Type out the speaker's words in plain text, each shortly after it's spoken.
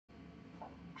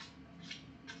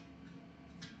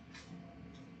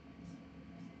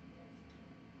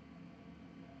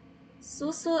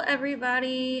So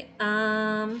everybody,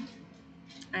 I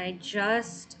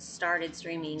just started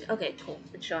streaming. Okay, cool.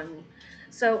 It's showing me.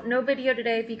 So no video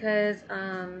today because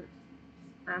I'm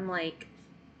like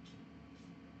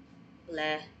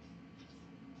bleh.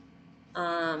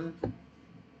 Um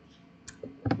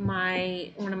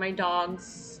one of my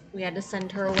dogs, we had to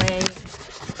send her away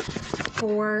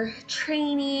for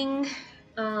training.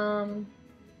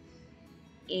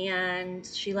 And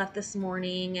she left this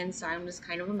morning, and so I'm just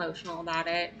kind of emotional about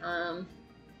it.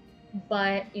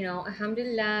 But you know,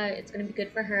 alhamdulillah, it's gonna be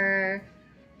good for her.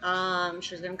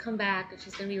 She's gonna come back and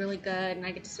she's gonna be really good, and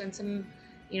I get to spend some,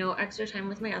 extra time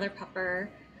with my other pupper.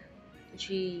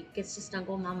 She gets to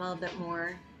snuggle mama a bit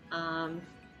more.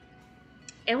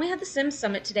 And we had the Sims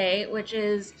Summit today, which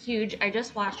is huge. I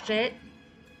just watched it.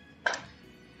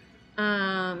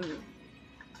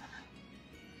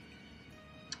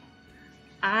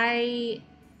 I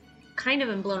kind of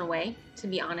am blown away, to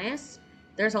be honest.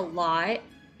 There's a lot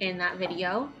in that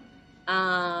video.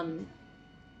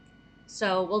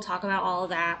 So we'll talk about all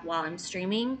of that while I'm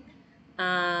streaming.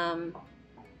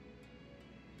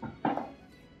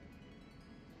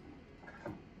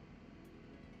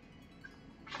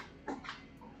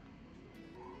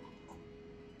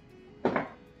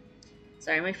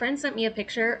 Sorry, my friend sent me a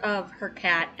picture of her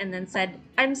cat and then said,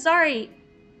 "I'm sorry,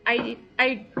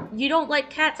 you don't like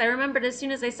cats. I remembered as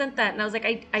soon as I sent that." And I was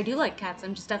like, I do like cats.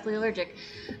 I'm just definitely allergic.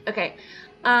 Okay.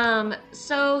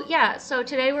 So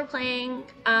today we're playing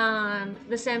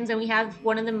The Sims, and we have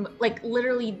one of them, like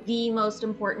literally the most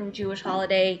important Jewish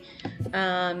holiday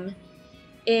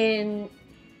in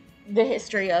the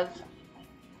history of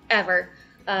ever.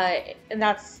 And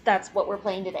that's what we're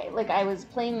playing today. Like, I was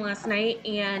playing last night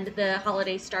and the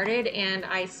holiday started and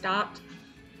I stopped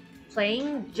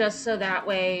playing just so that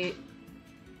way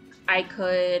I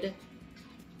could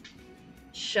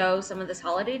show some of this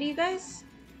holiday to you guys.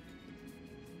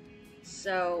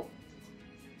 So,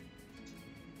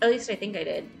 at least I think I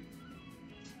did.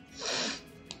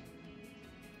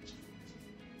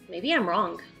 Maybe I'm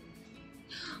wrong.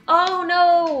 Oh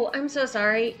no, I'm so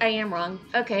sorry. I am wrong.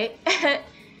 Okay.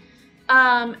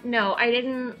 No, I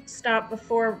didn't stop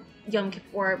before Yom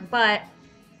Kippur, but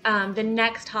the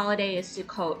next holiday is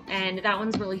Sukkot, and that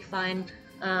one's really fun.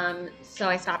 So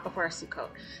I stopped before Sukkot.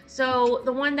 So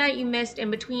the one that you missed in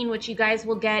between, which you guys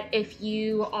will get if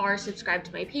you are subscribed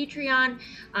to my Patreon,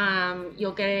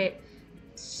 you'll get it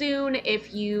soon.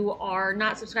 If you are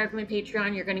not subscribed to my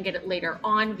Patreon, you're going to get it later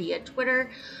on via Twitter.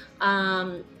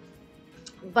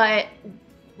 But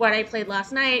what I played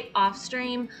last night off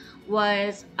stream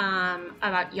was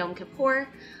about Yom Kippur,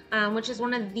 which is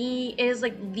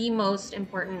the most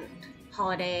important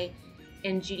holiday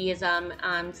in Judaism.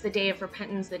 It's the day of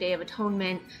repentance, the day of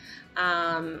atonement.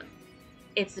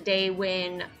 It's the day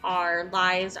when our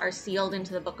lives are sealed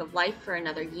into the book of life for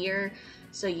another year.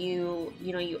 So you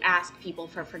ask people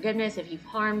for forgiveness if you've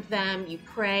harmed them. You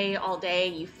pray all day.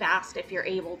 You fast if you're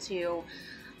able to.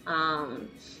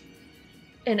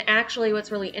 And actually, what's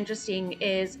really interesting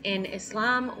is in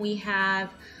Islam, we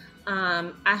have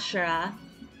Ashura,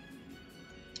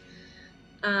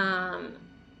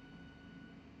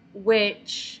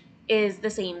 which is the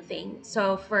same thing.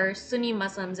 So for Sunni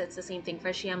Muslims, it's the same thing. For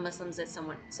Shia Muslims, it's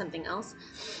something else.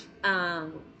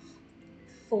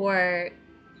 For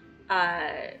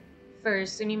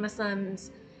Sunni Muslims,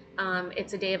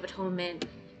 it's a day of atonement.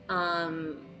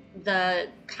 The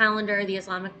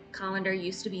Islamic calendar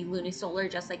used to be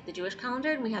lunisolar, just like the Jewish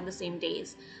calendar, and we have the same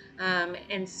days.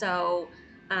 And so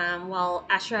while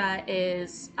Ashura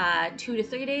is 2 to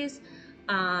 3 days,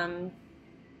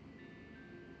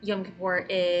 Yom Kippur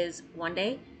is 1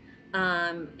 day.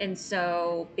 And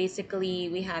so basically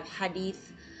we have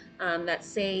hadith that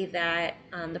say that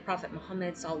the Prophet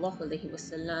Muhammad sallallahu alaihi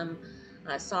wasallam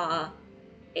saw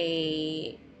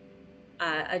a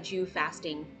Jew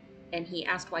fasting, and he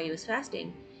asked why he was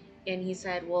fasting, and he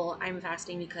said, well, I'm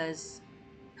fasting because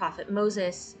Prophet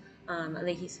Moses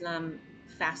alayhi salam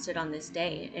fasted on this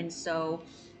day. And so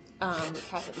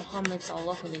Prophet Muhammad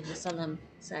sallallahu alaihi wasallam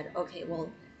said, okay, well,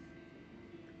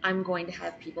 I'm going to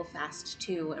have people fast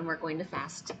too, and we're going to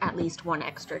fast at least one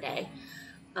extra day.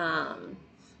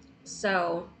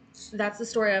 So that's the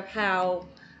story of how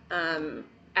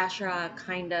Ashura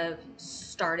kind of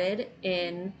started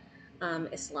in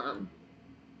Islam.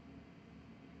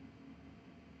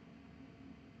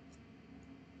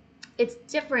 It's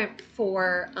different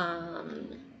for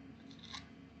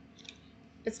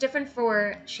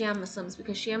Shia Muslims,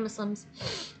 because Shia Muslims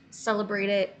celebrate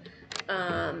it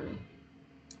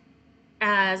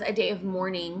as a day of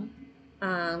mourning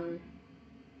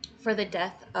for the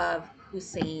death of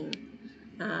Hussein.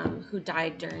 who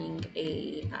died during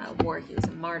a war. He was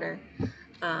a martyr.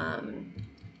 Um,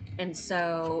 and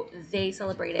so they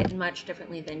celebrate it much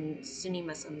differently than Sunni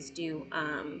Muslims do,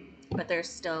 but there's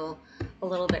still a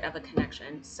little bit of a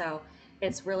connection. So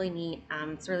it's really neat.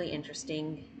 It's really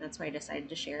interesting. That's why I decided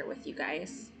to share it with you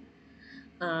guys.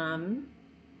 Um,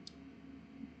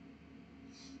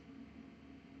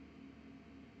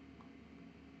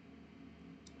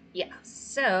 yeah,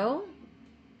 so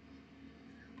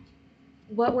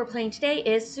what we're playing today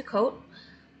is Sukkot.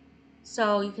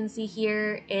 So you can see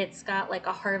here it's got like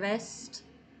a harvest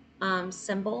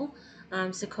symbol.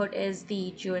 Sukkot is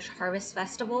the Jewish harvest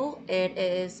festival. It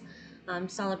is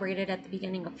celebrated at the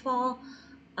beginning of fall,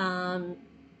 um,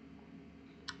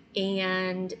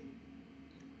 and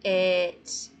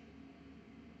it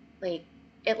like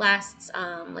it lasts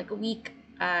like a week.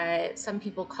 Some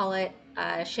people call it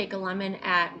Shake a Lemon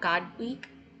at God Week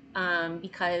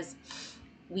because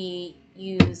we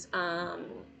use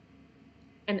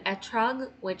an etrog,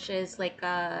 which is like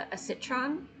a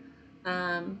citron,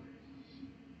 um,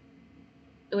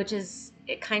 which is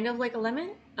kind of like a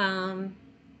lemon.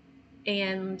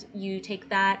 And you take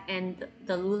that and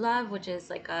the lulav, which is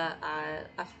like a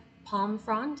palm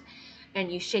frond,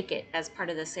 and you shake it as part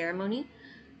of the ceremony.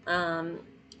 Um,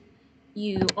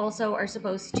 you also are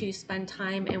supposed to spend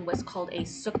time in what's called a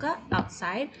sukkah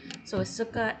outside. So a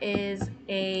sukkah is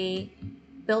a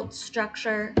built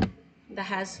structure that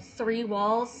has 3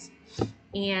 walls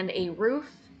and a roof.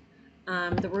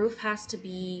 The roof has to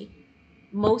be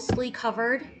mostly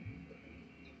covered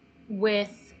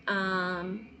with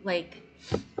like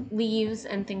leaves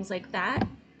and things like that,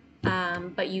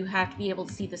 but you have to be able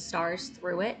to see the stars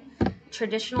through it.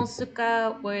 Traditional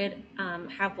sukkah would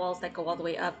have walls that go all the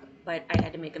way up, but I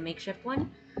had to make a makeshift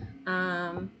one.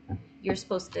 Um, you're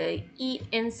supposed to eat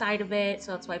inside of it,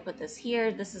 so that's why I put this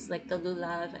here. This is like the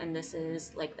lulav, and this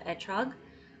is like the etrog.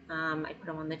 I put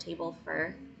them on the table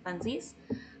for funsies.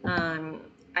 Um,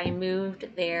 I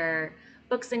moved their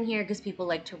books in here because people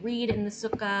like to read in the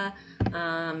sukkah,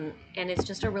 and it's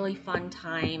just a really fun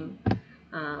time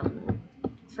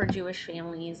for Jewish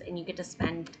families, and you get to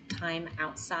spend time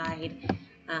outside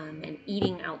and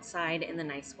eating outside in the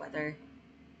nice weather.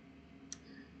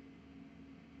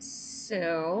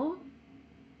 So,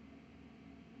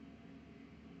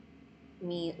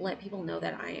 me let people know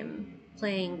that I am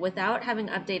playing without having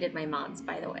updated my mods,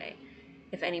 by the way,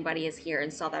 if anybody is here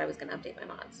and saw that I was going to update my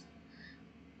mods.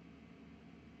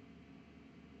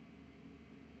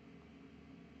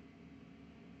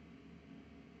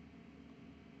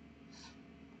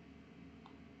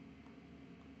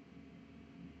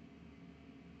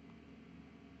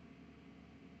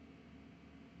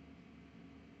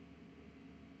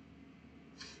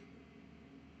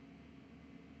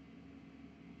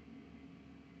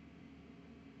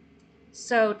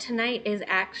 So tonight is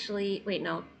actually, wait,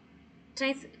 no,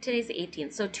 today's the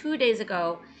 18th. So 2 days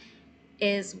ago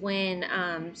is when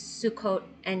Sukkot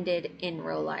ended in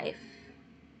real life.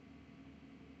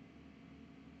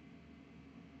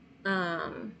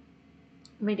 Um,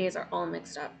 my days are all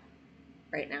mixed up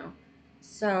right now.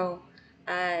 So,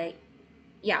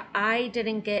 yeah, I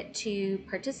didn't get to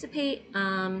participate.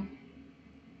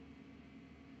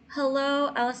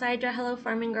 Hello, Alisidra. Hello,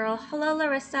 Farming Girl. Hello,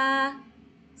 Larissa.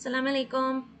 Salam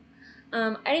alaikum.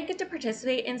 I didn't get to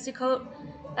participate in Sukkot.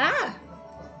 Ah!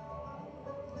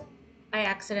 I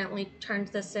accidentally turned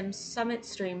the Sims Summit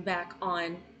stream back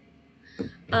on.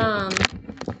 I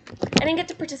didn't get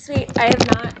to participate. I have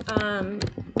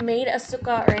not made a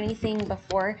sukkah or anything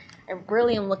before. I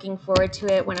really am looking forward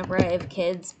to it whenever I have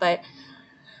kids, but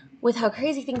with how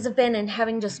crazy things have been and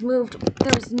having just moved,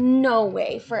 there's no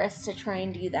way for us to try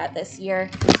and do that this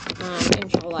year.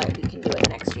 Inshallah, we can do it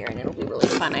next year, and it'll be really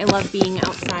fun. I love being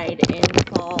outside in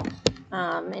fall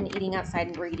and eating outside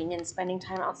and reading and spending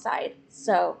time outside.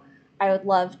 So I would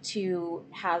love to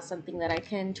have something that I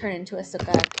can turn into a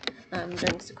sukkah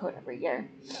during Sukkot every year.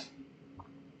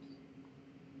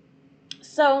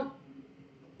 So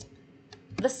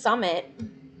the summit,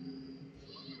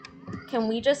 can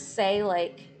we just say,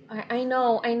 like, I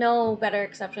know, better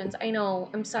exceptions. I know,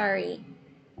 I'm sorry.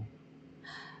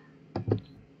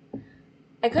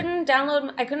 I couldn't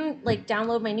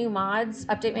download my new mods,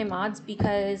 update my mods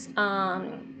because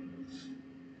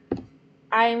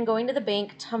I'm going to the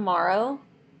bank tomorrow.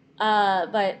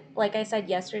 But like I said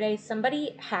yesterday,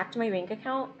 somebody hacked my bank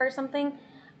account or something.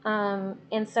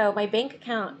 And so my bank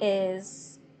account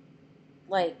is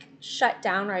like shut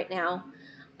down right now.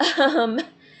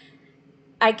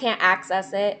 I can't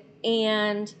access it,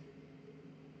 and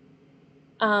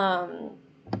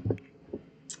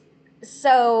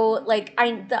so like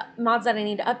the mods that I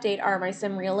need to update are my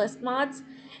Sim Realist mods,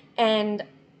 And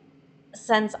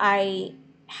since I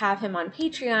have him on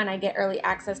Patreon, I get early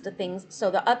access to things.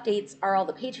 So the updates are all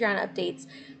the Patreon updates,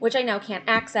 which I now can't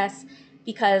access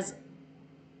because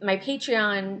my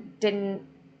Patreon didn't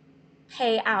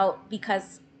pay out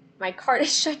because my card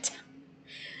is shut down.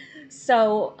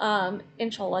 So,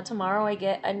 inshallah, tomorrow I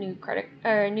get a new credit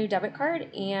or a new debit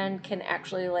card and can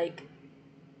actually like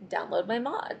download my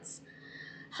mods.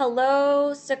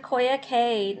 Hello, Sequoia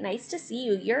K. Nice to see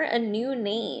you. You're a new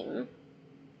name.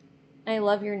 I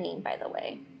love your name, by the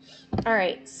way. All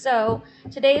right, so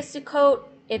today is Sukkot.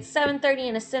 It's 7:30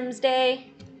 in a Sims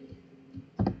day.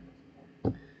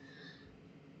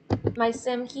 My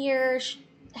sim here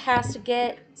has to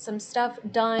get some stuff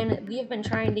done. We have been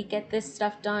trying to get this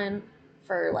stuff done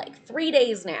for like 3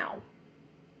 days now.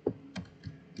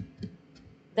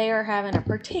 They are having a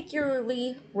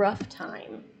particularly rough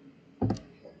time.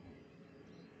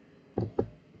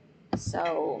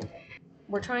 So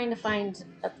we're trying to find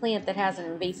a plant that has an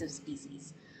invasive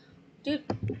species. Dude,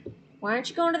 why aren't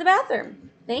you going to the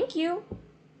bathroom? Thank you.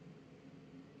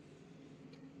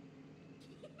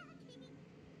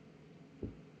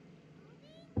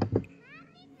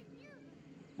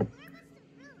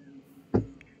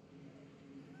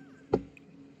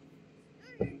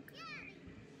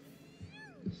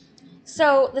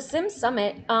 So the Sims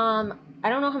Summit, I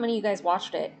don't know how many of you guys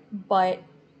watched it, but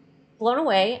blown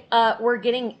away. We're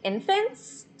getting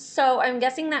infants, so I'm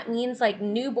guessing that means like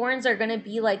newborns are gonna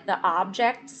be like the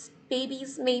objects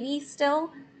babies, maybe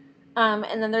still.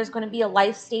 And then there's gonna be a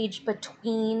life stage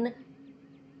between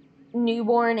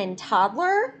newborn and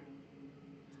toddler.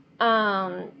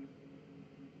 Um,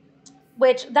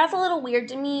 which that's a little weird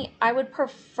to me. I would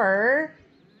prefer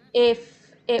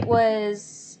if it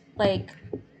was like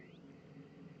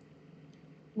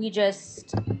we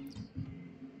just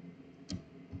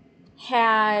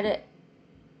had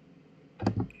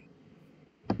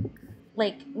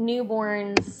like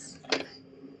newborns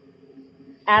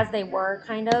as they were,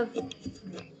 kind of.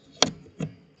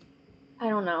 I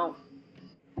don't know.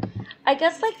 I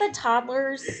guess like the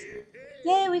toddlers.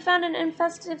 Yay, we found an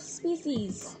infested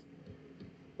species,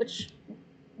 which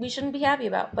we shouldn't be happy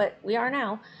about, but we are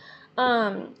now.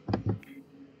 Um,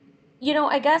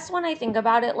 I guess when I think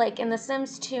about it, like in The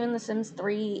Sims 2 and The Sims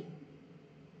 3,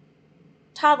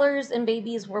 toddlers and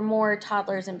babies were more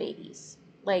toddlers and babies.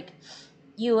 Like,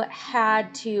 you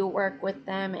had to work with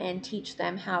them and teach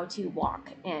them how to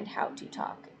walk and how to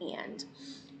talk and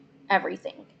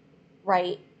everything,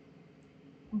 right?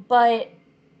 But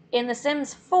in The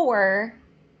Sims 4,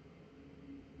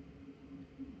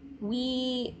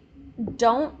 we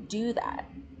don't do that.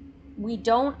 We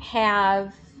don't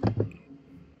have,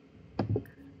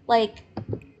 like,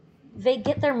 they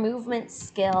get their movement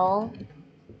skill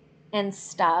and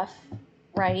stuff,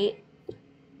 right?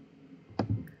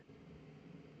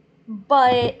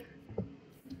 But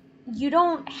you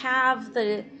don't have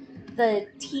the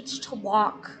teach to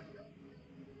walk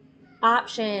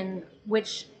option,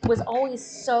 which was always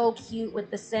so cute with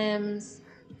The Sims.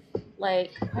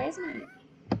 Like, why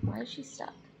is she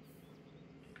stuck?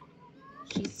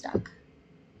 She's stuck.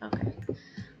 Okay.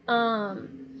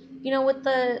 With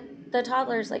the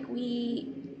toddlers, like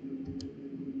we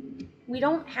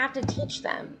don't have to teach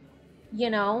them, you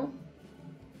know?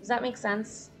 Does that make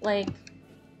sense? Like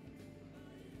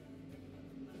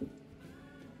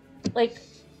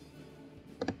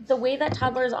the way that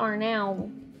toddlers are now,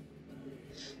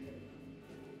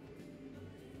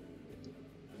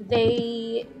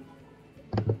 they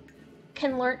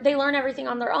learn everything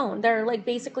on their own. They're like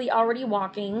basically already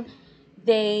walking.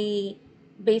 They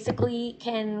basically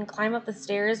can climb up the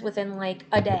stairs within like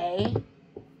a day.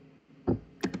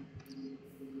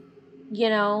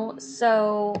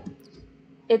 So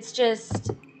it's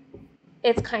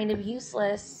kind of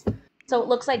useless. So it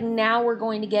looks like now we're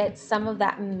going to get some of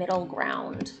that middle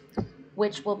ground,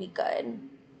 which will be good.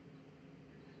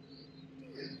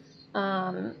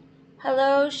 Hello,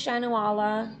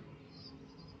 Shanuala.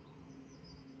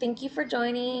 Thank you for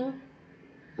joining.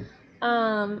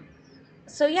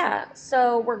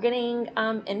 So we're getting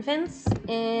infants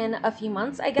in a few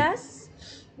months, I guess,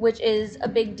 which is a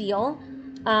big deal.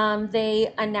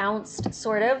 They announced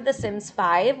sort of The Sims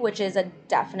 5, which is a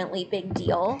definitely big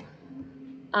deal.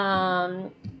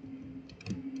 And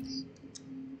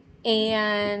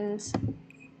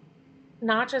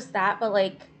not just that, but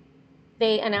like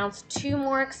they announced 2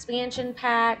 more expansion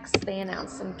packs. They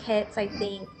announced some kits, I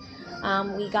think.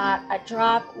 We got a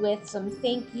drop with some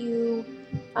thank you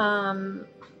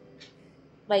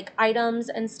like items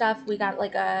and stuff. We got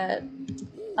like a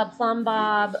plumb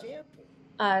bob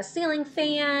ceiling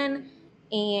fan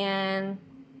and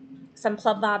some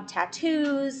Plum Bob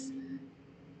tattoos,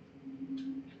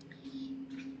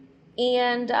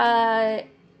 and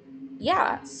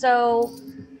yeah, so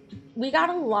we got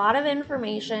a lot of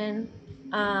information.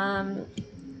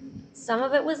 Some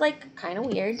of it was like kind of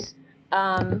weird.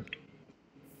 I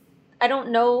don't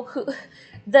know who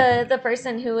the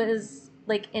person who is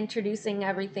like introducing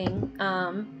everything.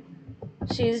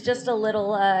 She's just a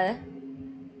little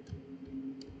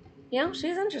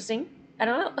she's interesting. I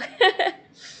don't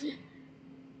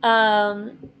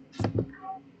know.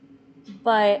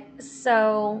 But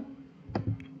so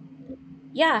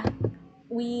yeah,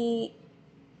 we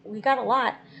got a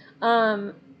lot.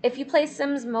 If you play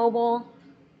Sims Mobile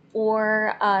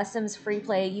or Sims Free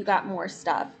Play, you got more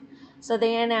stuff. So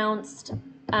they announced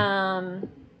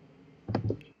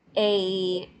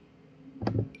a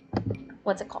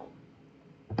what's it called?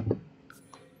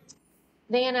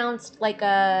 They announced like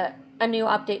a new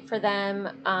update for them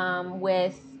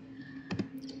with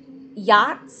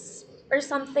yachts or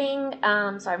something.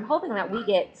 So I'm hoping that we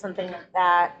get something like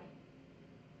that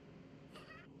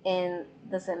in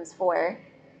The Sims 4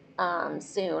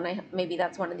 soon. Maybe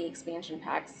that's one of the expansion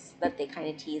packs that they kind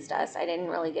of teased us. I didn't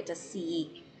really get to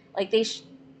see, like they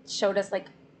showed us like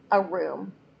a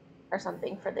room or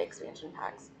something for the expansion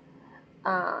packs.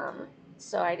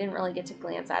 So I didn't really get to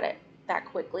glance at it that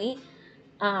quickly.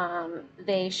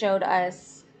 They showed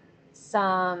us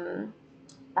some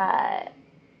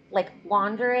like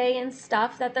lingerie and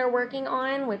stuff that they're working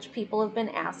on, which people have been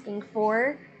asking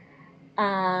for.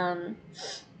 And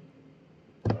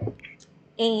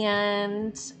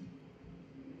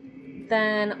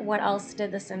then what else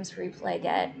did The Sims Free Play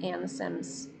get and The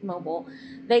Sims Mobile?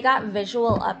 They got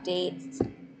visual updates,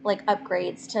 like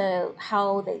upgrades to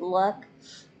how they look.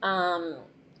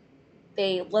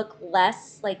 They look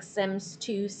less like Sims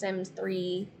 2, Sims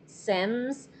 3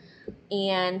 Sims,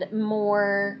 and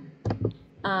more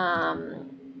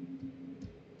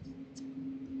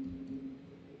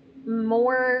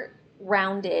more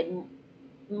rounded,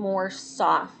 more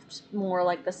soft, more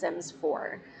like The Sims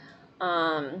 4.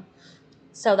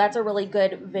 So that's a really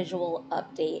good visual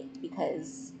update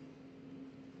because,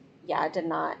 yeah, it did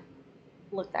not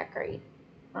look that great,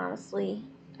 honestly,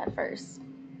 at first.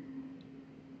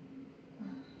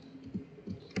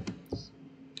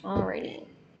 Alrighty.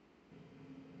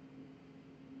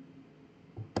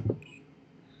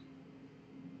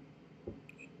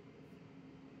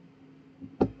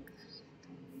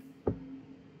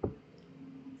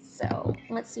 So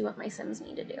let's see what my Sims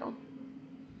need to do.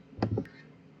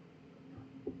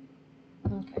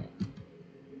 Okay.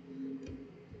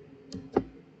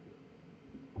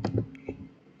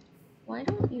 Why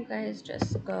don't you guys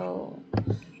just go...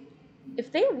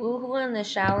 If they woohoo in the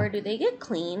shower, do they get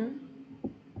clean?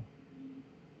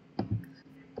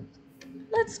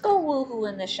 Let's go woohoo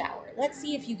in the shower. Let's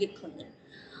see if you get clean.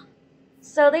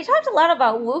 So they talked a lot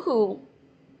about woohoo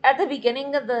at the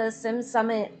beginning of the Sims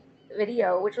Summit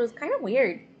video, which was kind of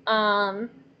weird.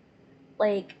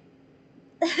 Like,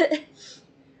 the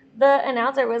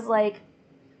announcer was like,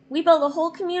 we build a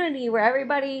whole community where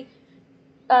everybody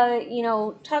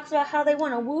talks about how they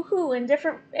want to woohoo in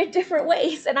different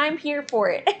ways, and I'm here for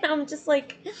it. And I'm just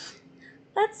like,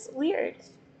 that's weird.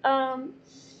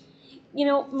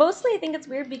 Mostly I think it's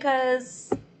weird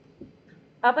because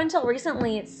up until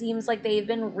recently, it seems like they've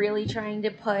been really trying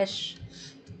to push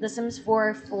The Sims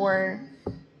 4 for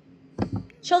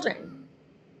children.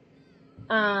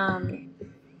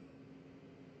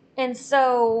 And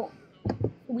so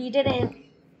we didn't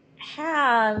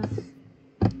have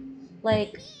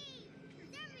like,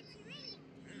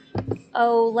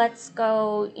 oh, let's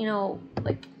go,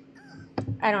 like,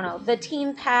 I don't know, the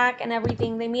teen pack and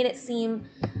everything. They made it seem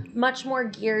much more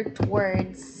geared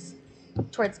towards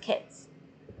kids.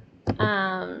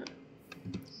 I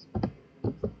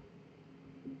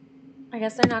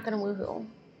guess they're not gonna woohoo.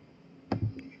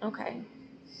 Okay.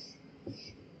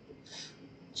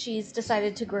 She's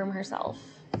decided to groom herself.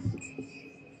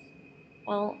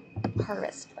 Well,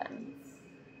 harvest then.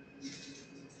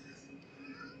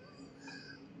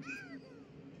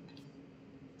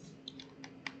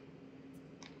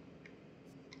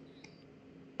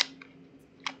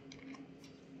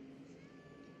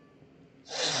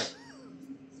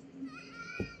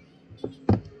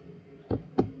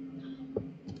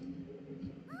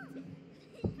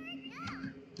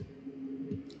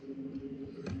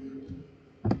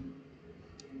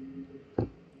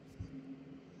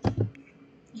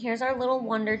 Here's our little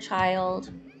wonder child.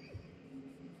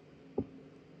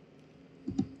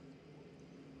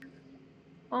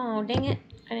 Oh, dang it.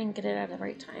 I didn't get it at the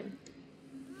right time.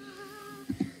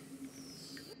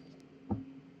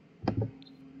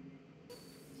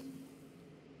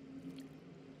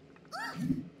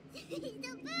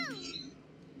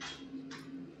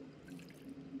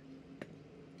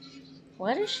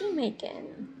 What is she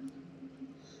making?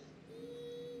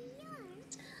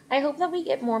 I hope that we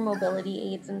get more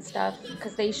mobility aids and stuff,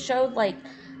 because they showed like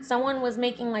someone was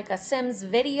making like a Sims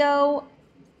video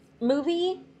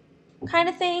movie kind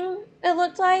of thing, it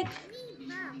looked like.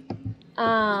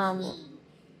 Or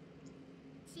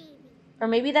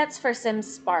maybe that's for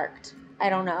Sims Sparked.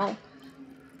 I don't know.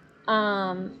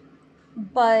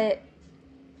 But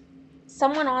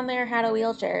someone on there had a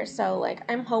wheelchair, so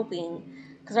like I'm hoping,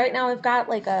 because right now we've got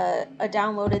like a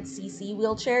downloaded CC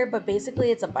wheelchair, but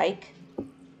basically it's a bike,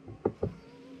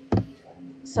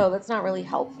 so that's not really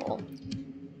helpful,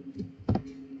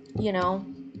 you know.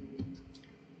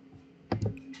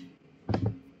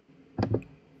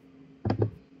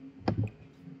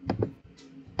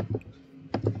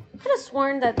 I could have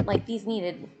sworn that like these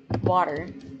needed water.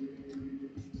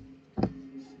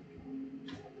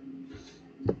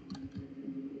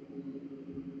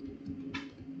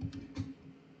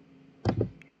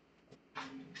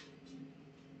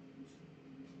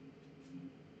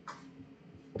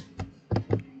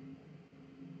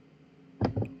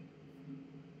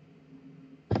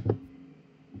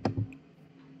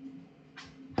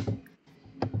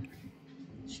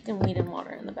 She can weed and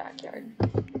water in the backyard.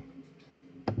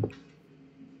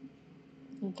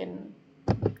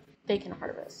 They can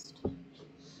harvest.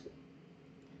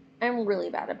 I'm really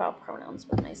bad about pronouns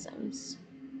with my Sims.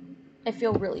 I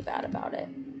feel really bad about it.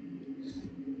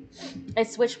 I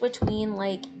switch between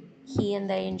like he and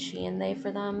they and she and they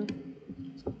for them,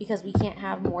 because we can't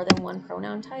have more than one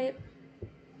pronoun type.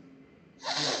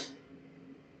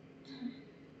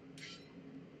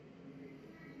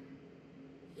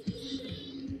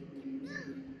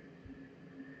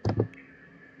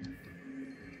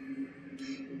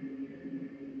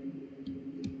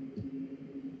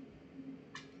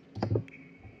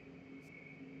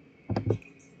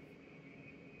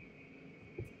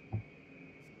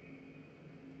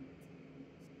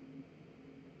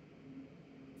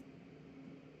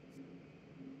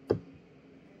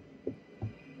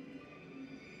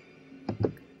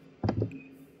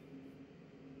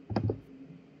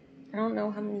 I don't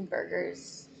know how many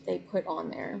burgers they put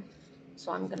on there,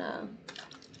 so I'm gonna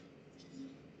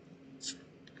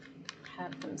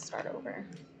have them start over.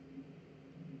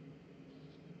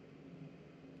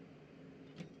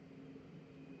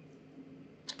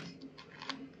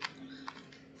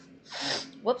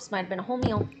 Whoops, might have been a whole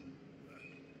meal.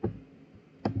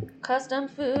 Custom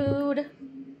food.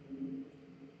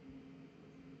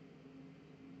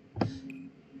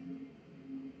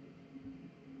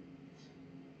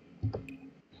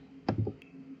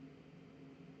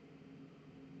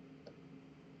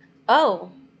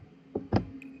 Oh.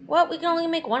 What? We can only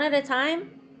make one at a time?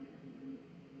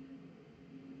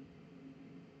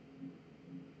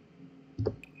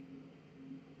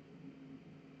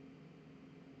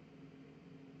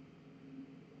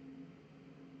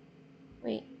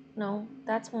 Wait, no,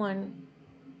 that's one.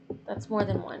 That's more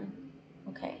than one.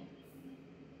 Okay.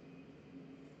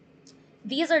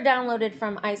 These are downloaded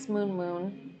from Ice Moon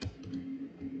Moon.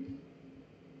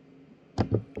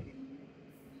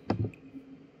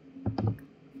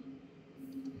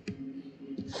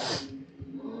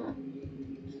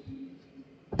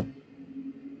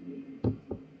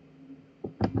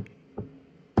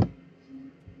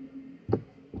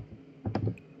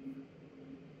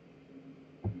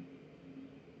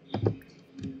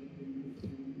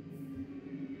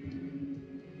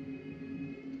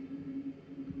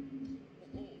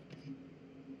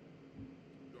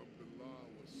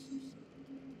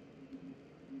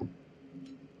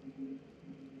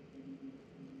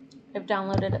 I've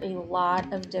downloaded a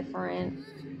lot of different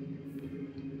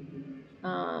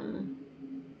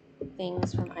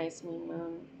things from Ice Moon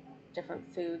Moon, different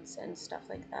foods and stuff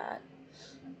like that.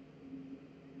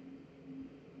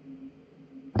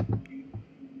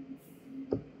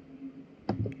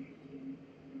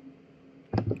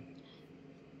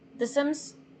 The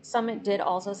Sims Summit did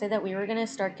also say that we were going to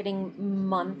start getting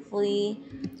monthly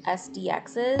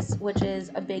SDXs, which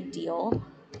is a big deal.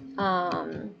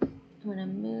 I'm going to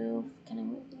move. Can I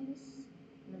move these?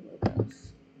 I'm going to move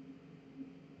those.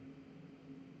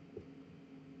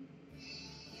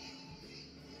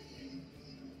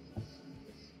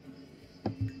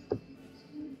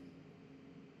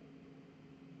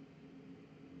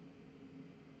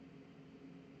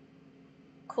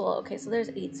 Cool. Okay, so there's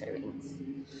 8 servings.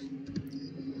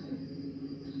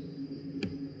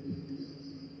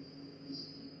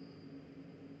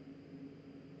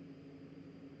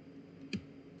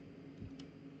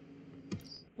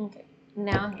 Okay,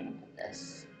 now I'm going to put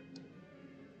this.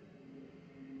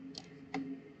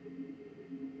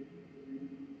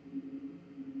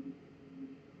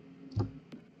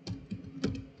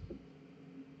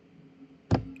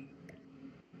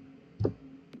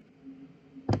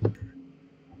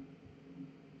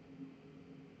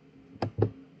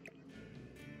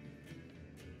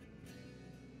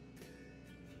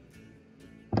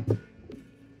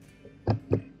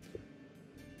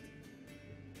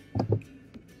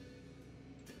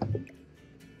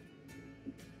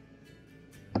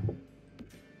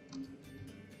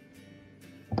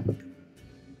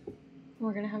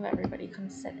 we're gonna have everybody come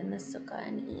sit in the sukkah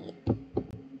and eat.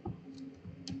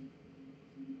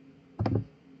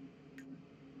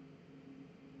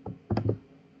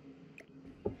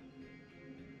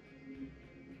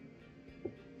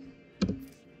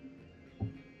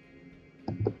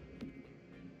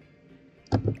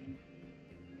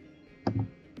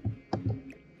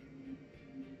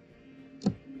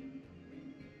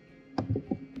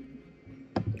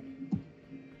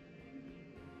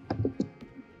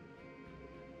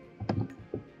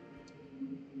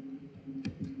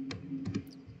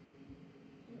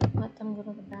 Let them go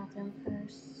to the bathroom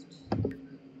first.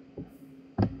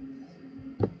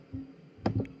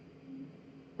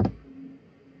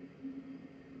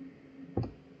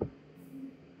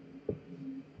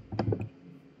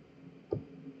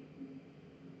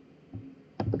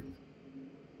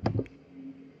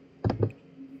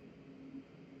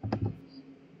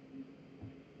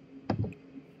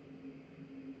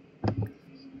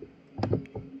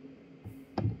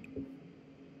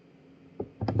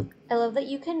 I love that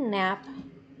you can nap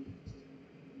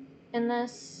in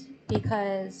this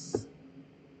because,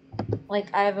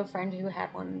 like, I have a friend who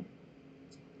had one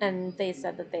and they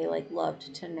said that they, like,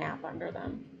 loved to nap under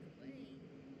them.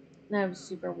 And it was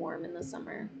super warm in the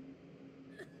summer.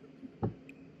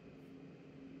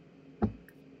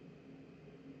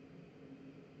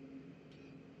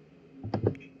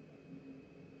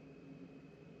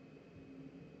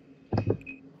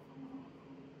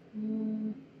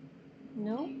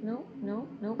 No.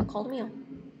 Call the meal.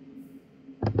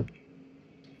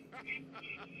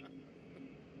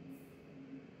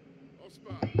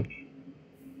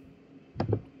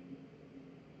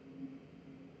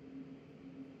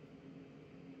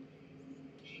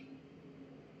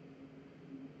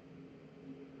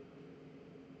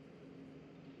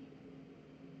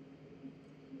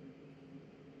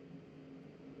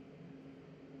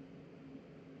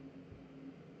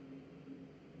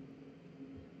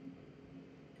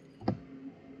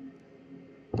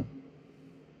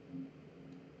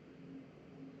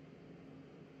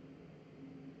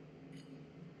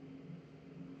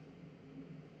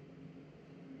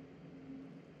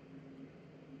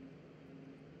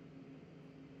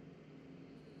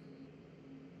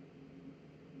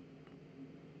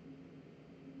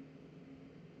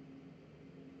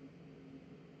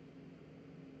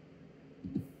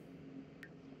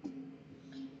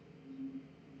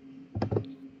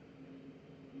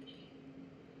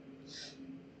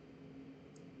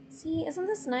 See, isn't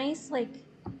this nice? Like,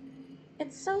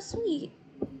 it's so sweet.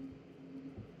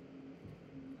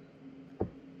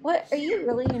 What? Are you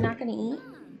really? You're not gonna eat?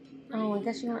 Oh, I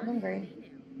guess you weren't hungry.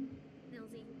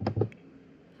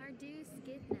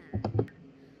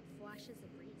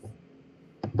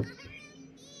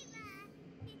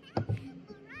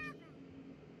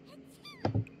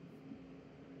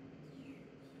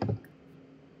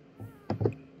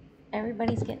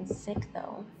 Everybody's getting sick,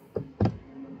 though.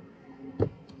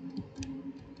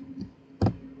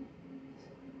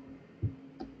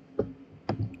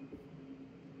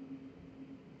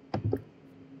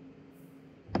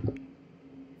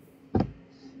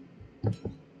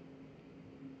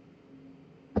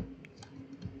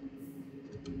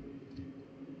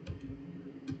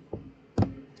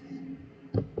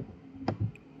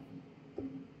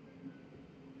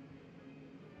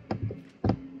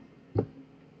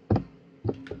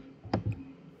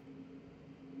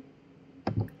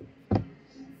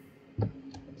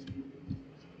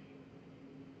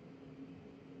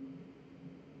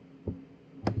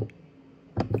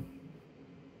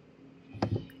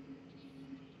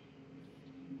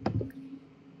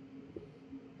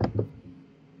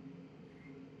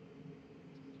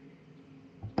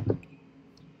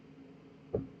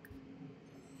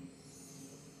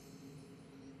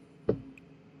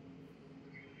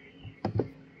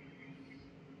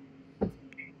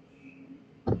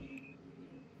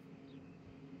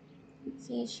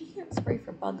 See, she can't spray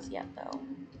for bugs yet, though.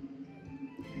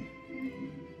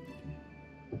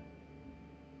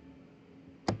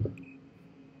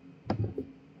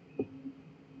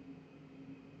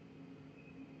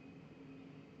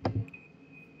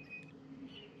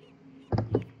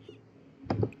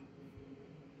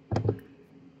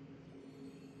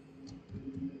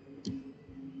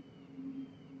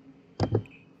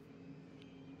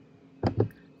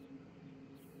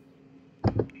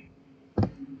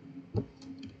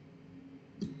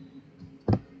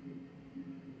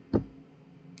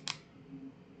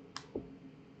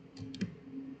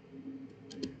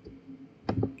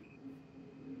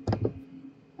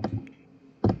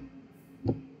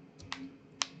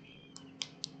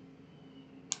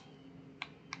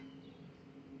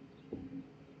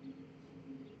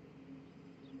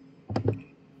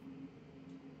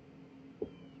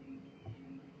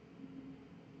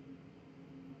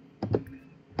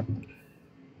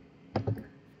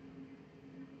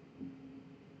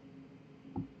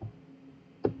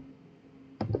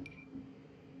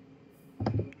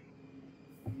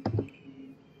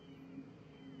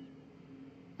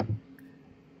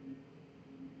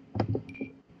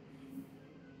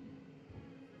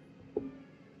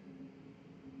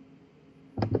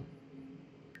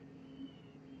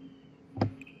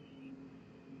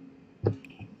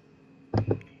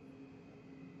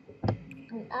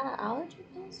 out of allergy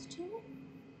pills too?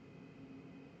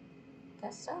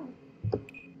 Guess so.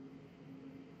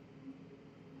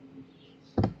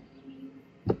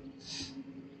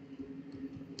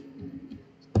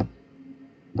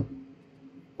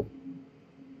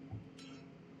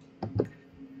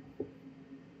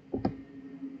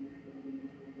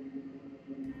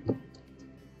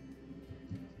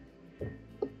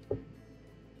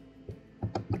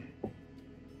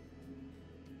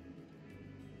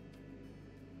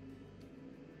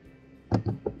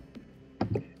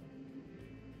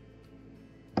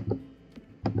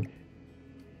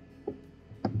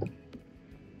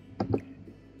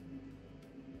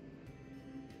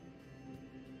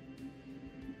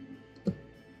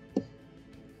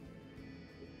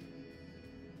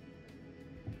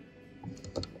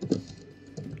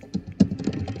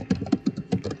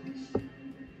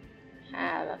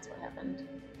 Ah, that's what happened.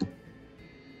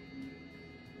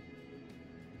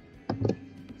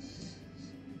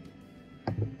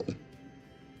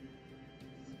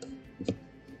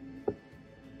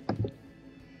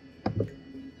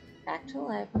 Back to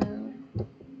live mode.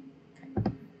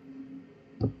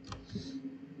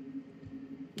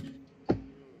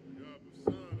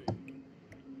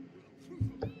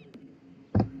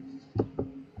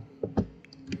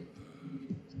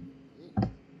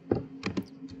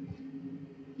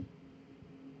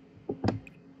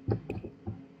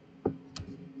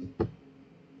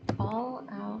 All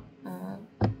out of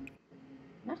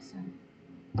medicine.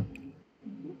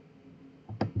 Mhm.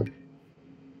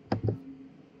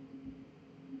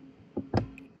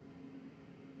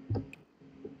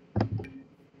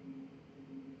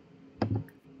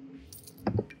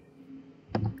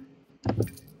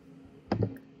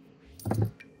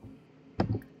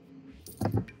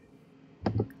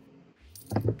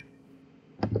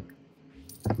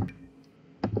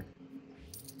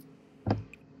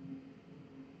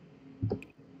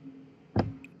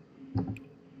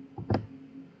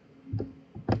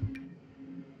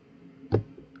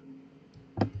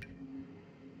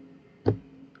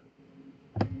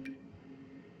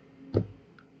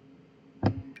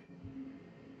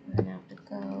 We're gonna have to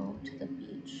go to the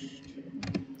beach too.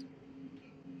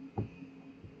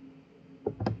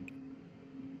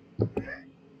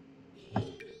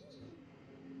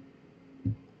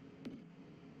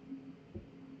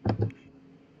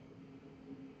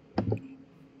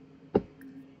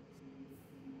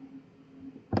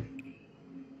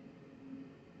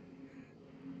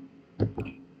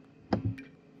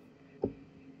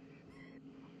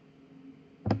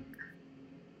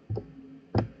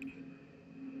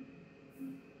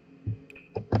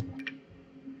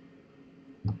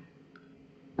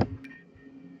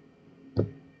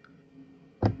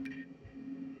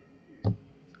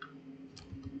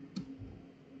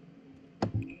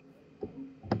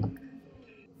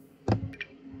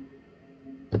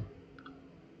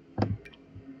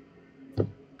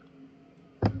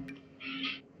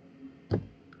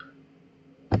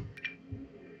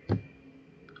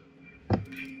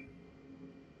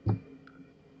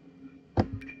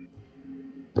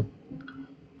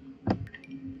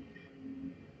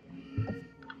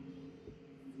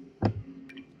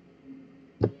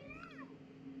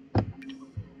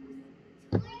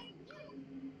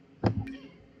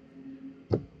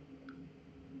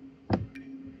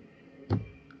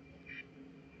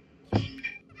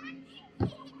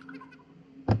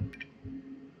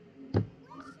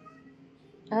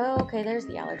 Oh, okay, there's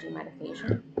the allergy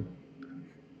medication.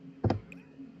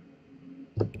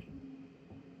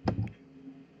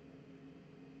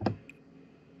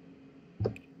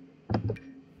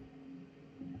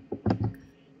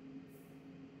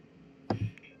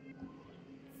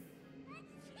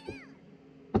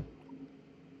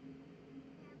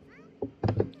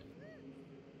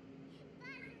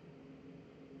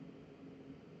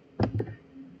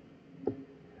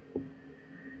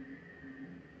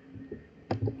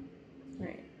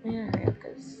 Alright, I'm gonna hurry up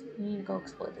because we need to go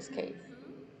explore this cave.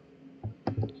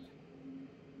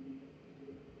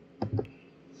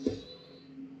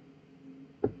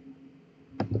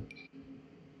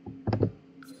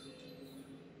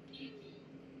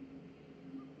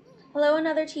 Hello,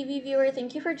 another TV viewer.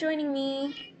 Thank you for joining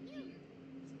me.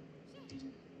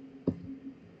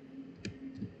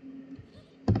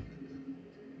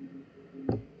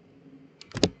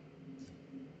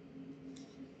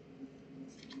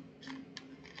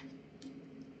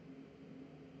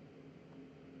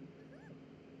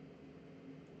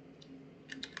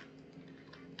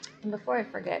 And before I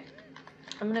forget,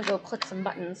 I'm gonna go click some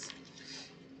buttons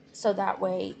so that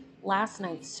way last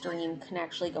night's stream can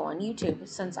actually go on YouTube,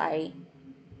 since I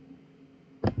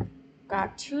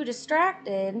got too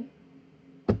distracted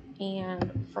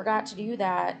and forgot to do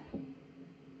that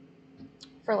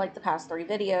for like the past 3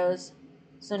 videos.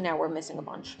 So now we're missing a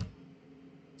bunch.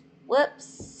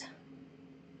 Whoops.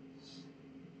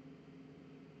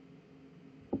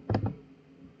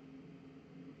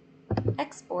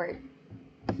 Export.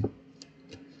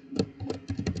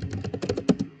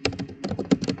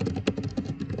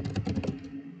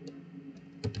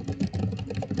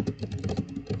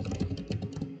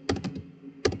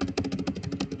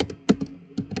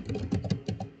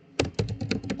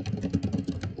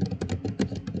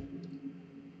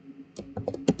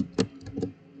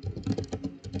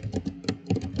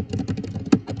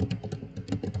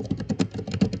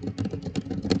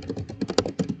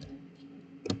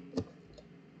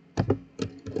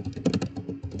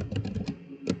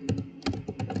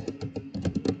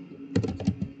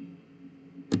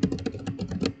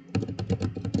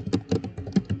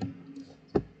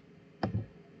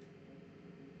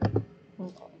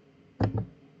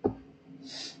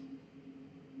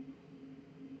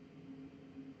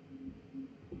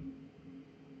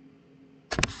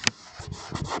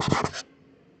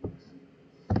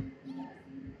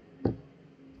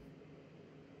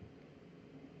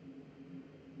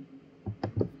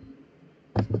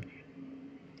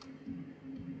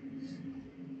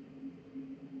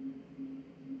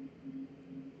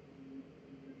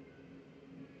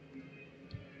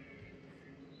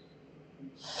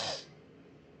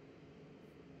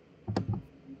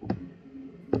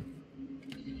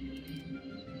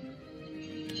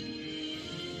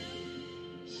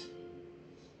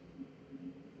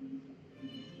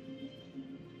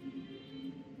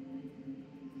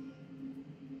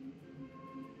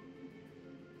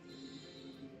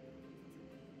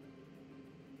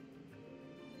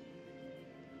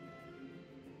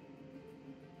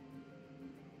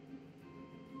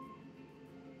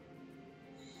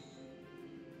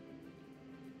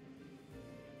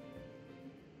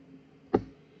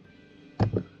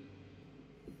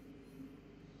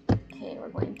 Okay, we're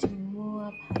going to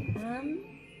move them.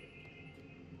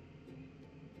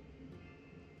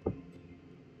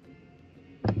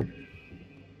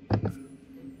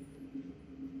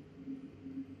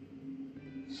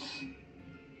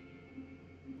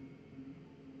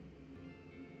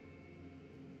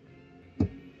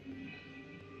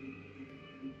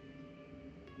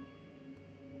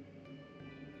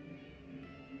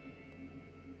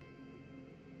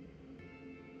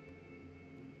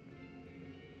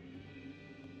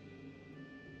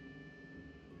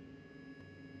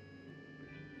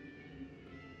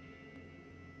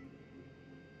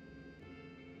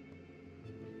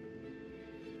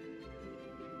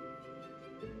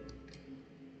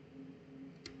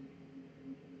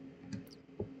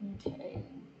 Okay,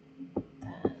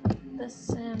 then this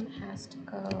sim has to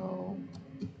go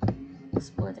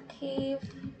explore the cave.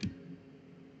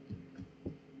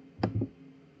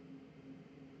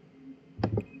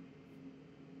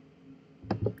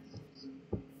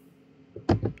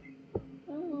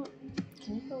 Oh,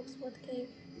 can you go explore the cave?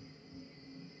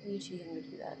 Or are you too young to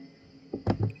do that?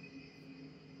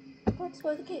 Go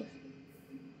explore the cave.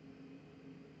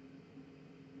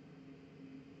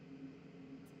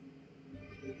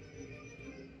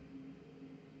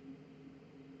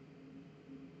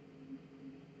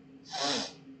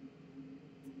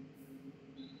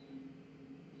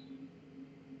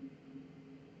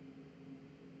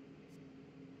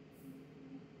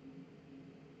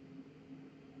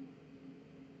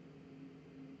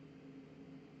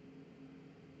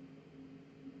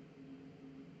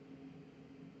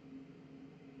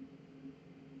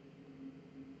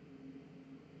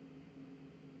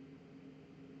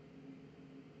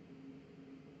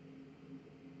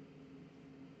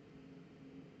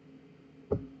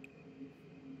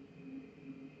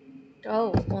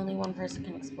 Oh, only one person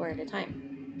can explore at a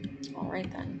time. All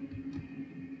right then.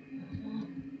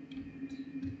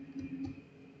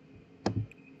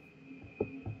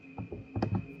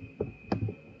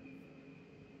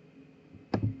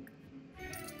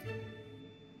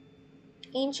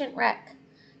 Ancient wreck.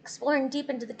 Exploring deep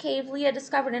into the cave, Leah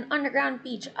discovered an underground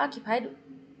beach occupied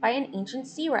by an ancient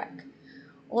sea wreck.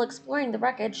 While exploring the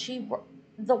wreckage,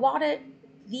 the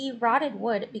rotted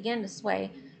wood began to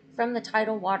sway from the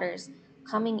tidal waters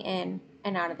coming in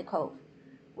and out of the cove.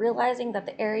 Realizing that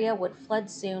the area would flood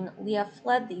soon, Leah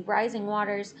fled the rising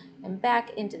waters and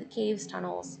back into the cave's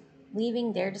tunnels,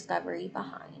 leaving their discovery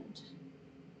behind.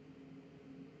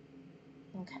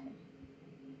 Okay.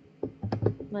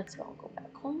 Let's all go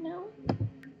back home now.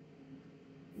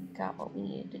 Got what we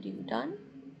needed to do done.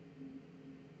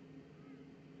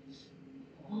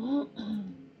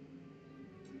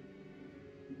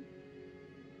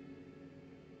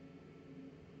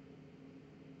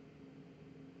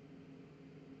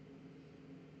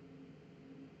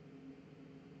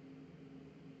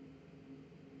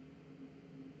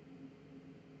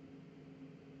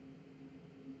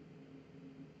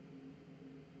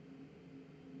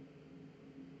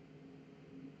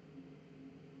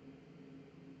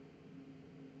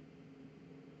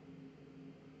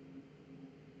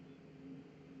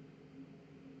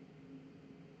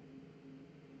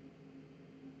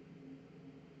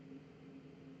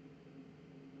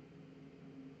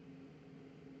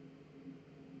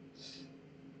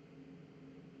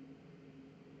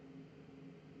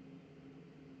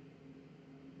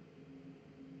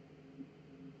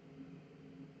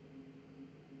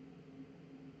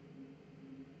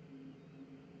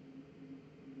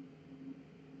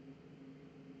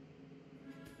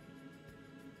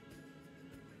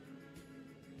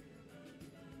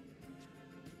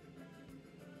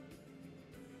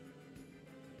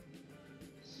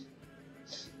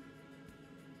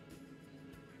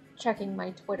 checking my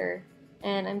Twitter,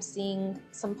 and I'm seeing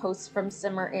some posts from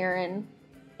Simmer Aaron,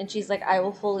 and she's like, I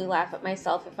will fully laugh at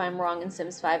myself if I'm wrong and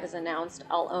Sims 5 is announced.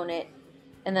 I'll own it.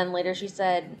 And then later she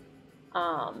said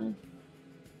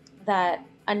that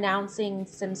announcing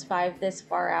Sims 5 this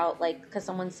far out, like, because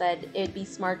someone said it'd be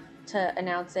smart to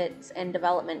announce it in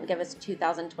development and give us a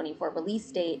 2024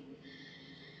 release date.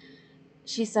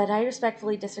 She said, I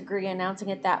respectfully disagree. Announcing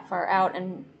it that far out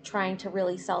and trying to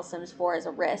really sell Sims 4 is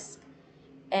a risk.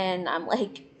 And I'm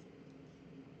like,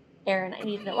 Aaron, I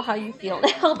need to know how you feel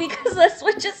now because that's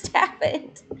what just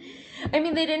happened. I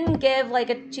mean, they didn't give like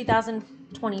a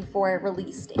 2024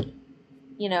 release date.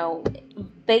 You know,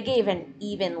 they gave an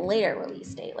even later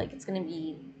release date. Like, it's going to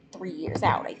be 3 years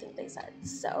out, I think they said.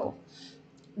 So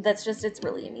that's just, it's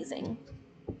really amusing.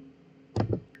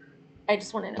 I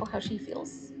just want to know how she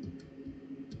feels.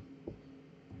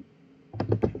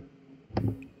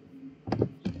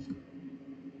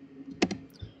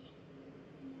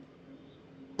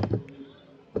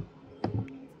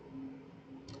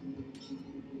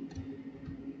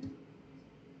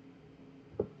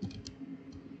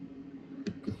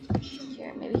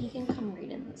 Here, maybe he can come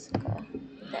read in the Sukkah.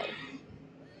 Okay.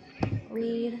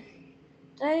 Read.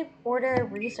 Did I order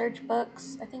research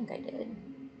books? I think I did.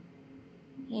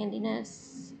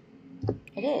 Handiness.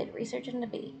 I did. Research and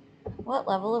debate. What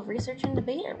level of research and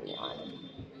debate are we on?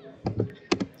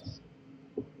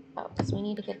 Oh, because we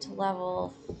need to get to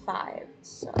level 5.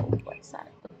 So, what's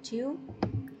that? Book 2?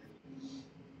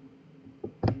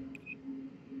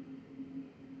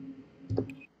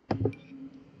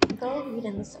 Go read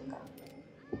in the Sukkah.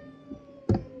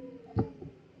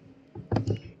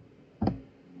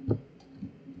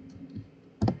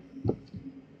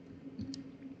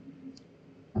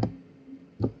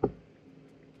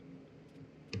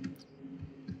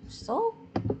 So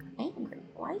angry.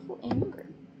 Why are you angry?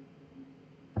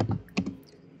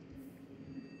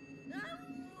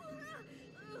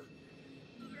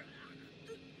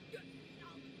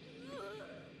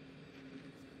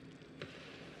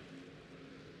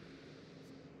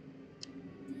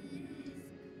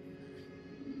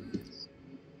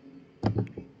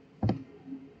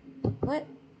 What?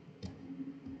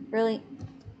 Really?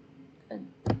 Good.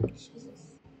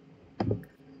 Jesus.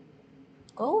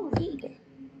 Go read.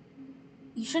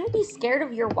 You shouldn't be scared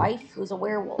of your wife who's a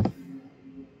werewolf.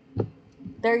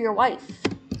 They're your wife.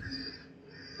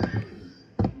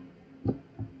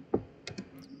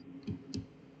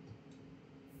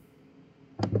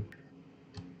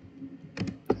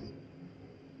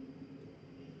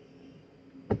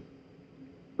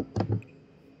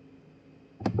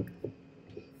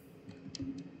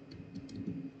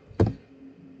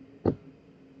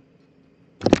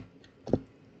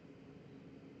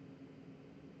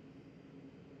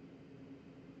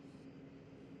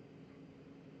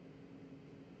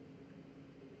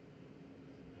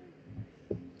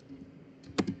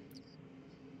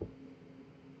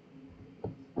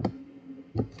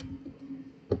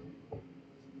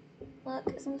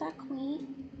 Look, isn't that quaint?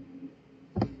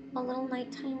 A little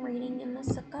nighttime reading in the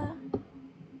Sukkah.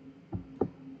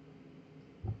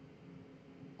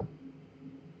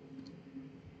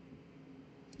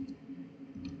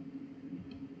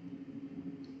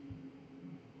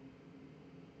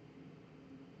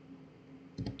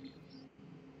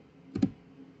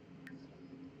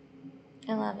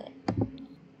 I love it.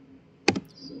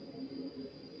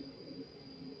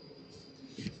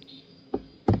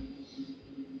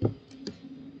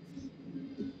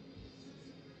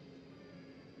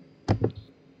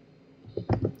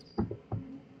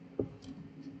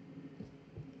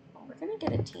 Oh, we're gonna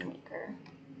get a tea maker.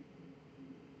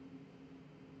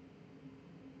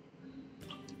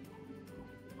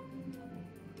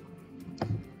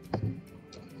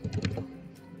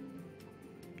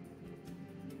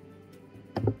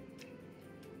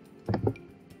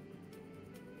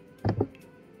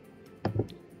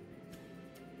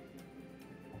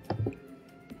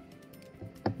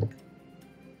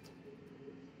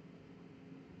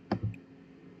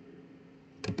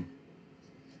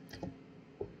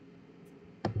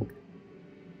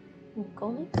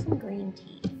 Go make some green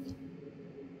tea.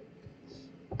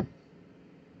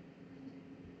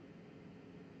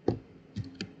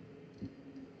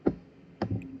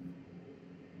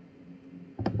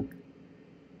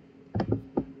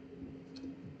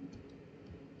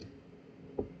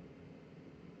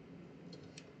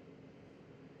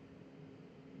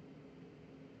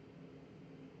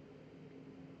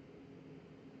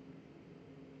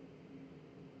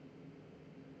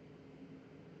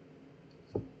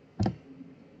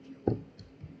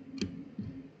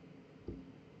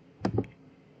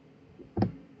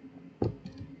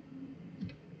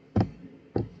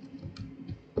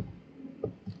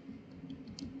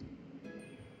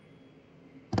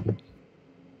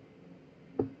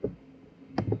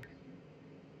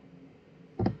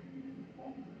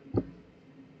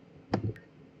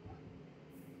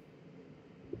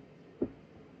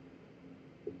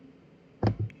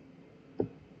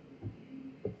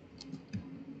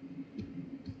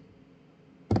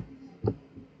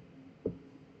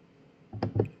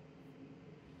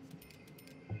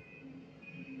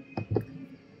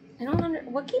 I don't under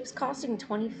what keeps costing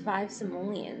 25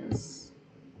 simoleons.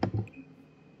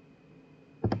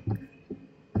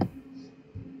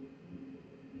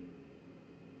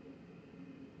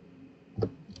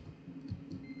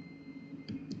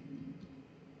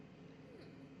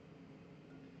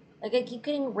 Like I keep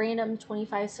getting random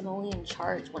 25 simoleon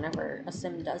charge whenever a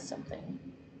sim does something.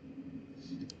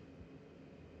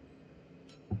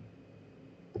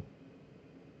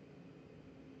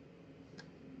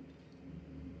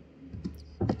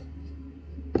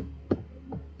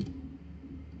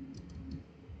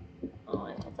 Oh,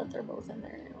 I love that they're both in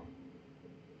there now.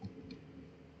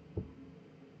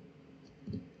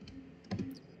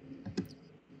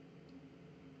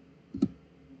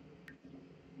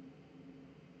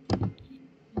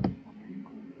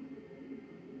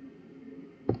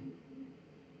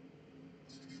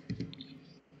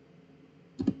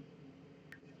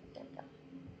 There we go.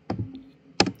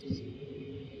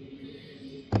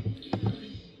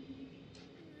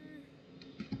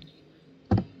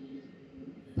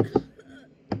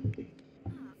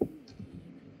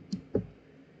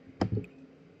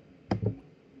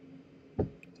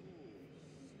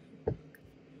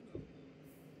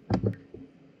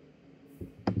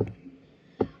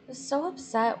 I was so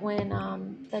upset when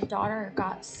the daughter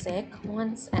got sick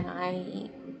once, and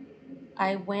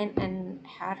I went and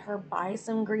had her buy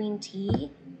some green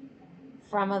tea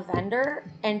from a vendor,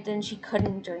 and then she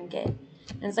couldn't drink it.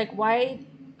 And it's like, why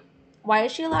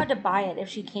is she allowed to buy it if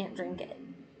she can't drink it?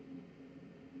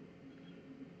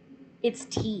 It's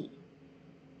tea.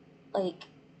 Like,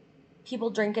 people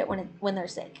drink it when they're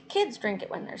sick. Kids drink it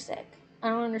when they're sick. I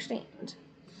don't understand.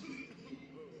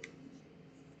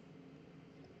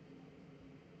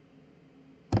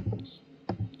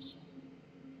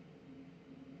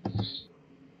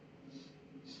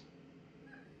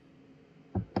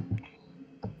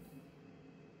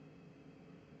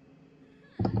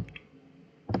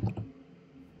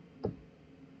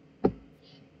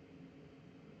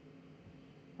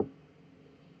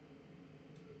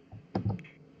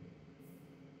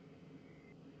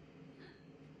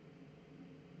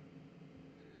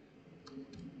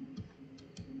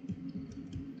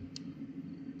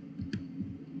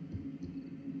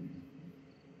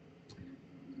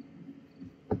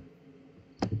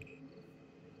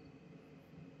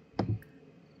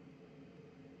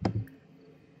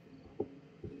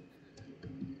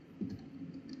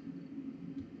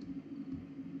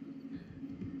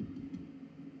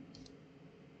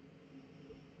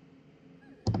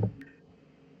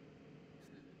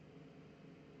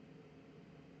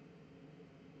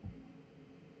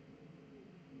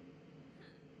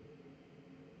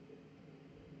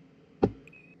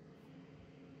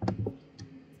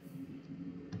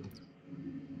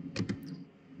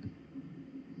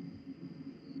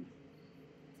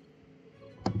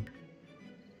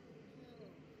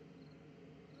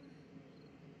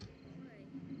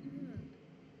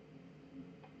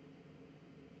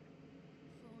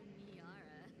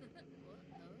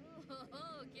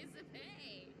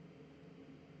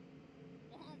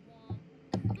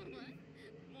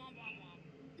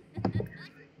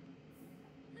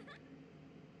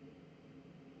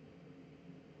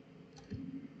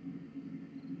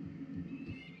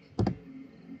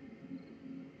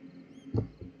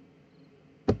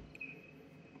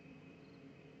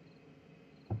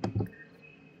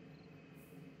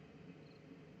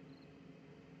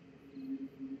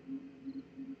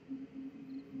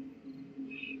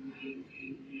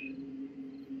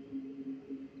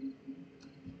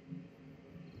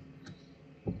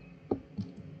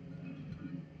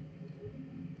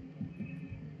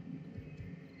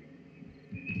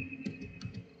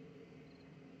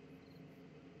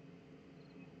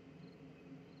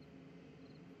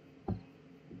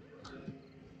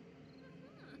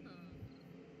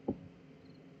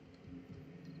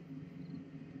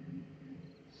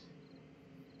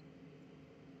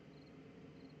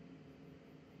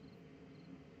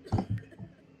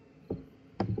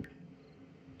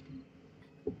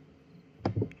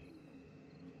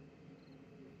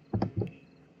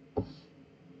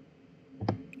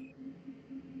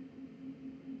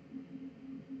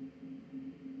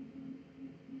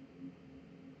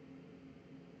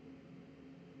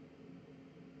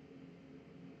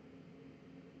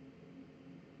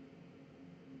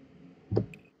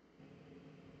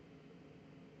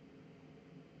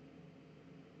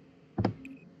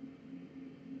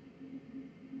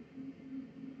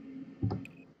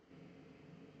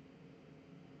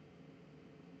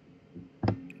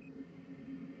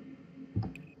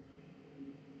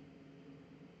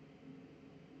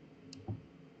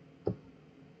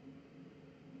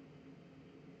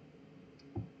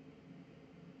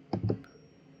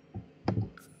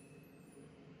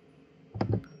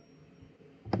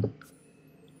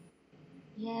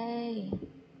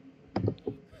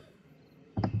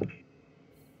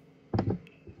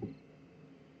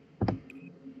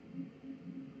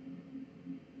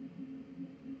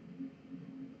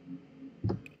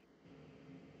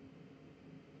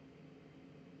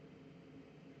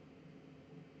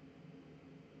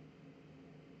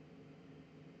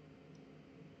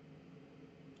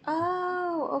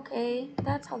 Oh, okay.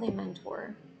 That's how they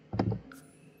mentor.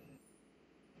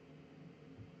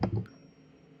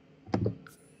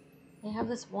 They have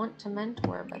this want to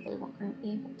mentor, but they weren't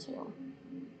able to.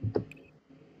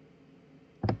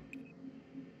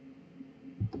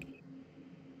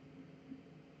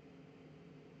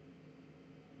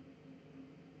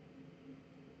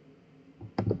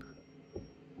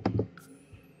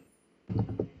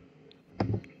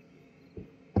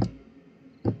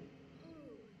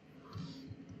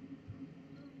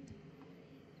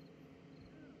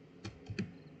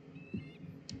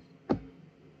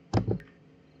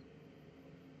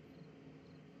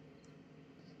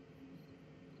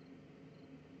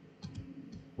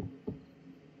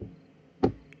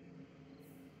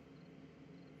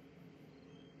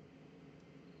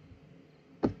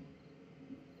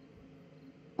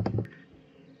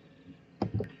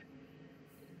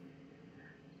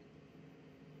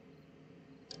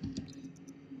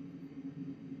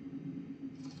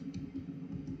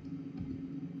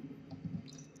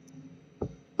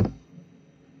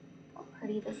 How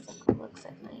pretty the sukkah looks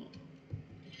at night.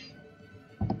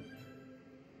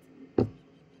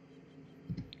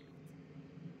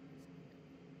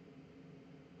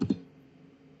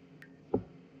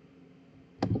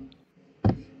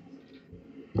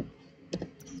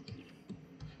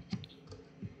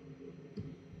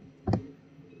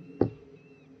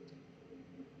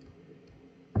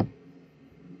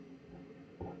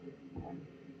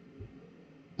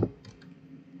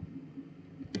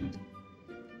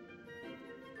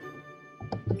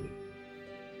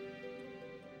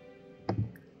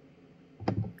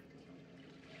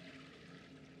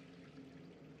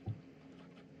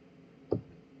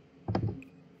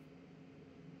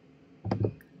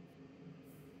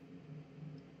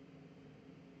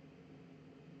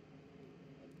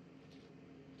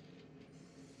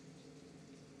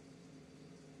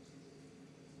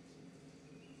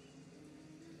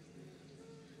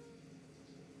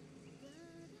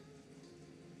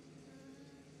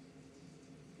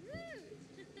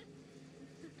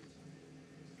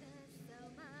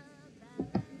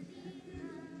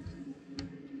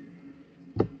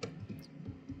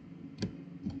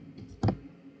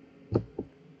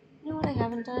 You know what I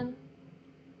haven't done?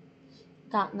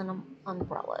 Gotten them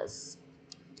umbrellas.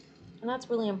 And that's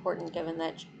really important given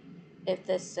that if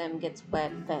this sim gets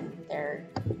wet, then their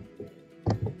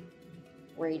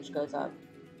rage goes up.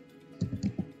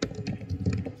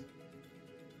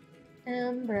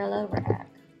 Umbrella rack.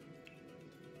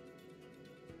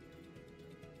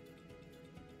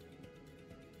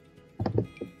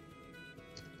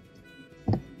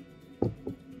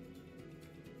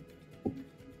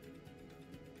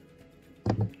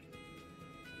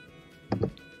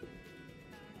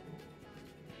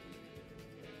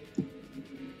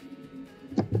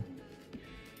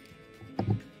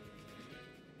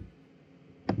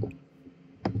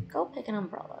 Go pick an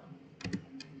umbrella.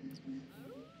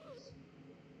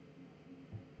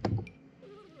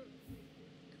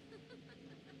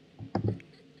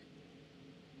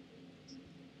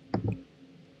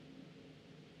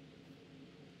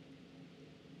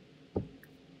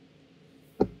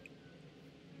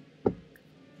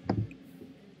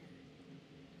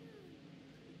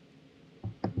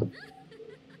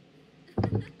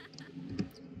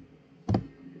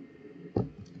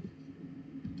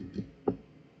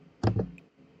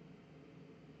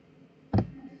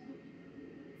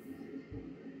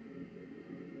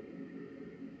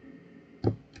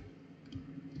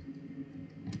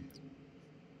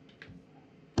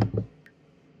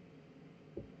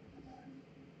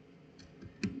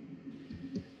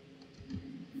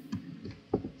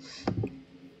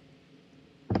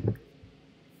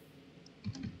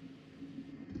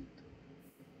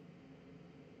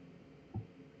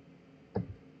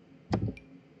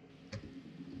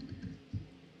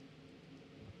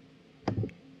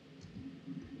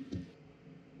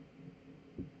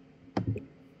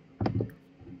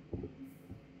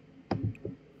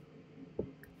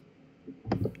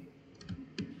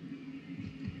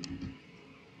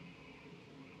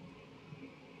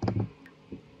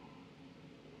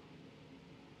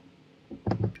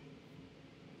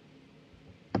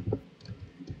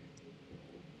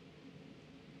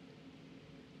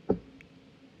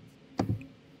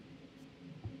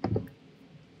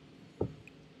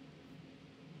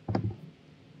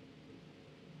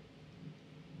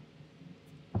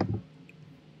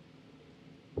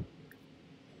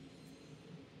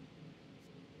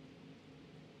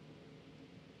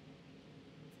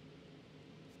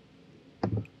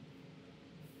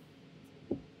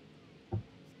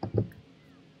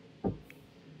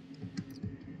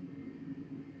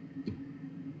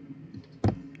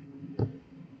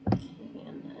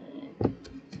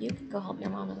 Go help your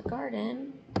mom in the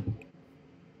garden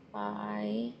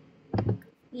by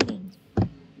eating.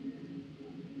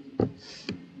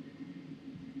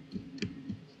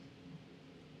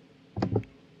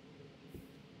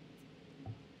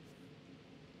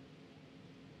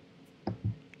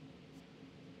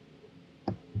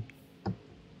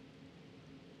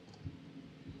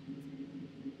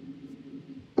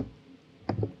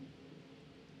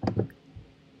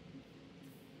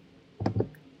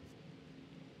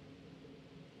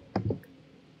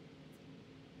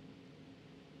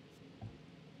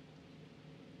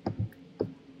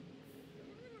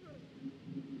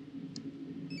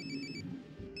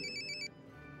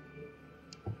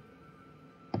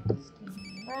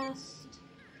 Rest.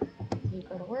 You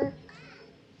go to work.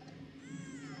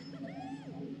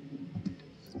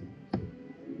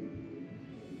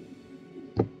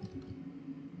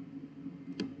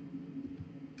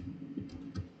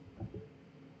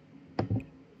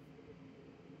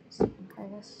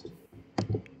 Harvest.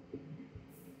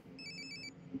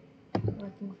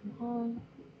 Working from home.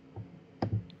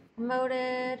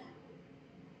 Promoted.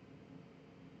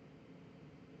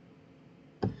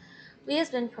 Lee has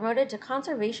been promoted to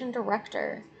Conservation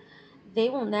Director. They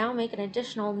will now make an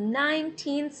additional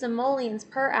 19 simoleons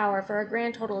per hour for a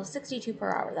grand total of 62 per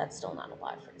hour. That's still not a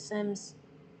lot for The Sims.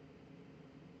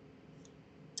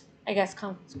 I guess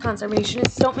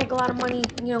conservationists don't make a lot of money.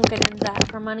 You don't get into that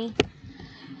for money.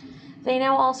 They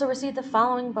now also receive the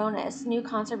following bonus. New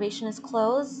conservationist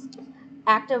clothes,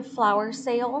 activate flower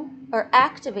sale, and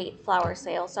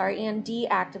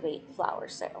deactivate flower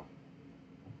sale.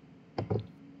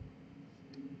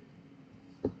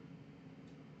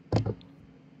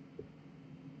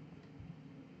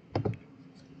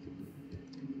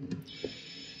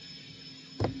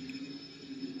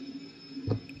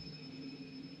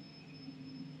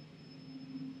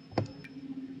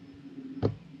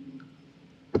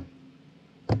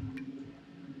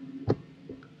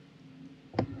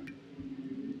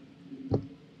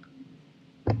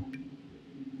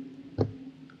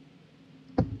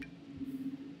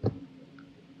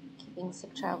 Keeping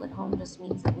sick child at home just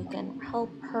means that we can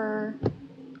help her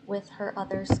with her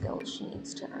other skills she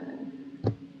needs to earn.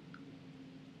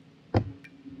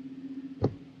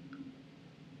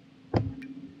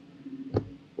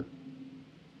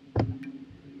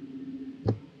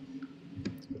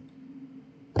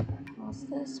 Pause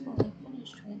this while I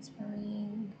finish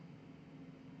transferring.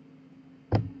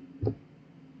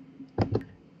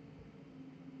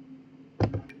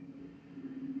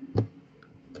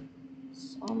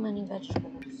 So many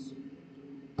vegetables.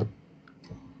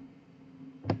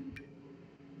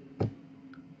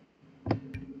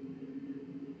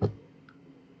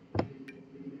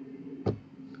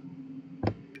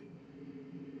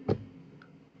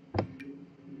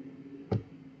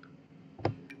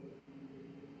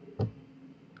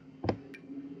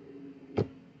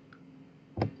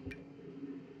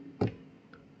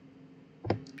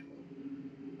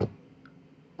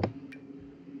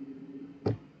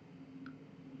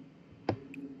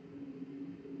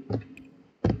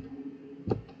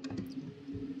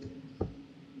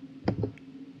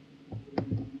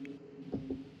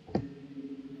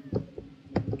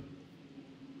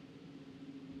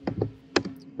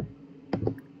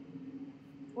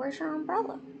 Where's your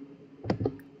umbrella?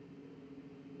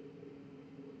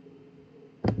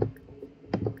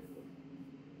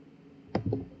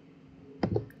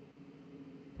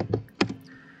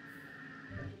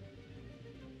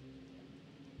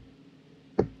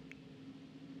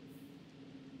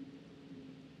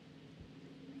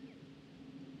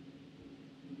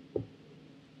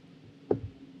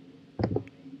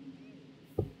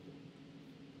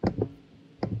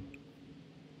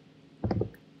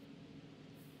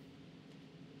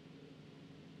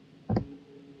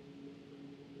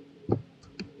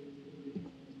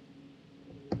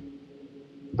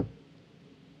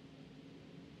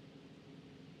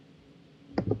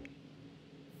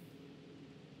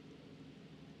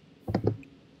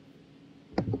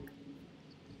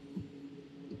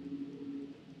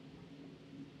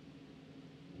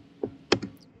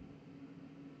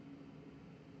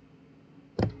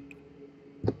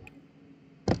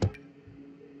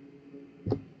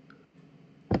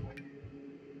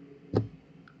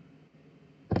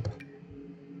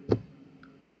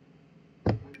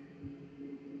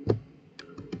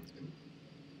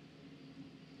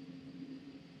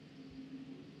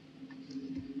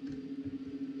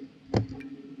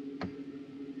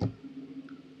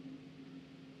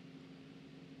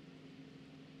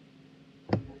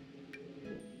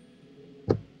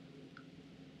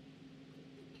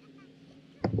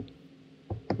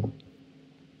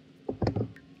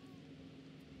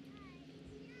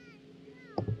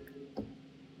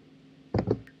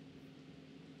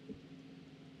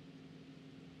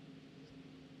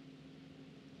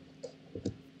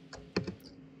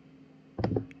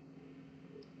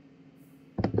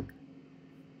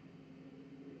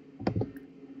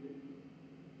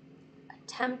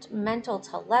 attempt mental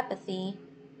telepathy.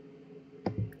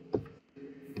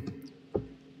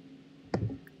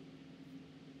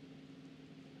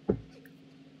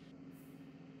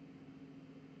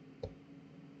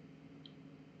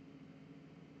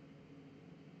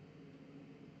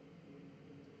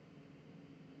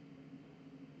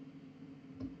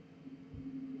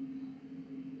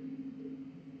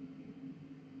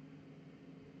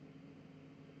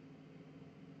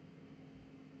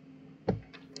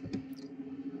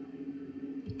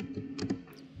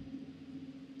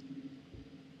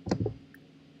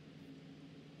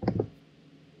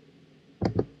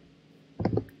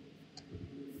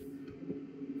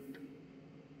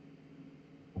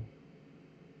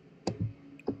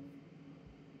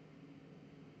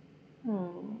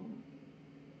 Hmm.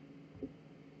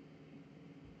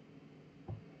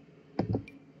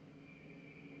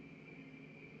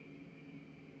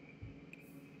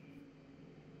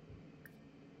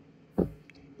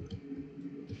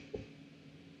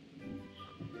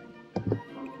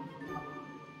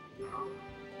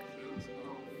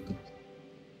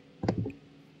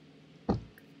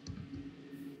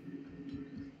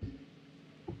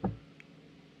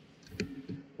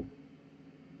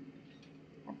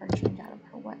 Have her change out of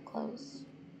her wet clothes.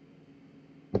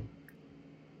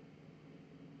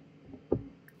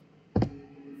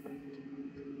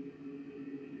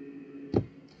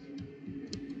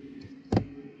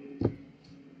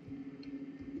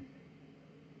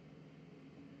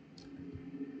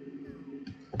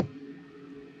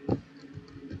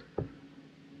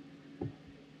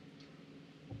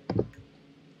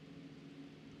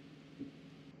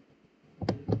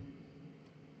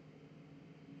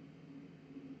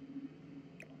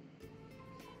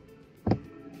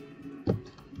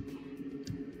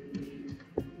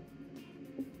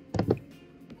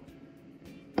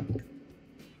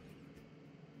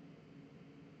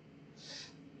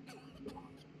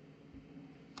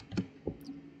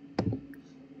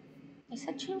 I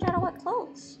said change out of wet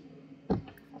clothes.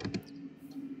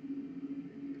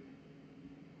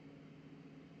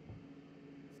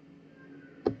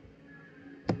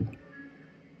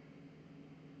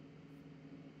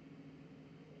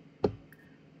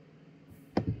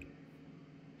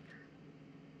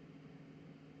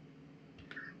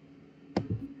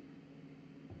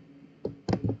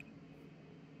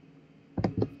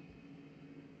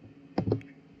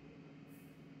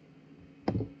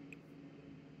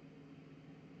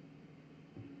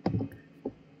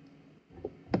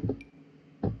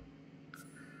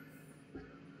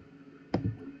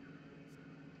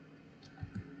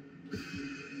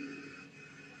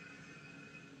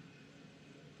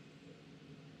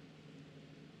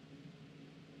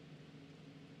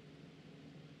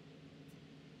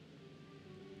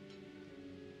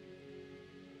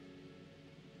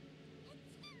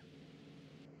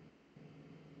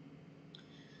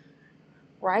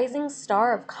 Rising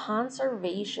star of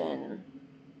conservation.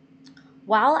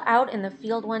 While out in the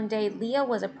field one day, Leah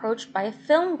was approached by a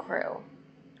film crew.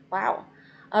 Wow.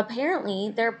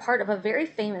 Apparently, they're part of a very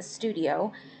famous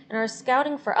studio and are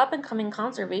scouting for up and coming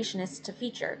conservationists to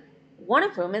feature, one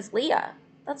of whom is Leah.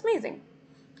 That's amazing.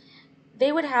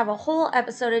 They would have a whole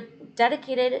episode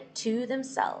dedicated to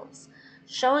themselves,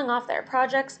 showing off their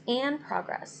projects and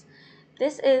progress.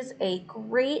 This is a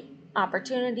great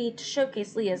opportunity to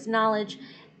showcase Leah's knowledge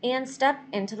and step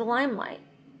into the limelight.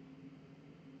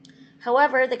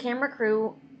 However, the camera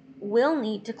crew will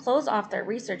need to close off their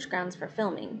research grounds for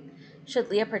filming. Should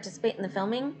Leah participate in the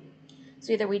filming?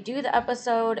 So either we do the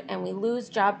episode and we lose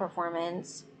job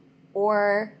performance,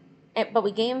 or but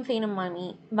we gain fame and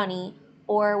money,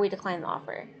 or we decline the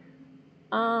offer.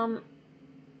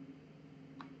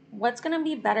 What's gonna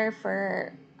be better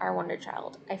for our Wonder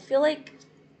Child? I feel like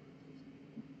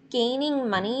gaining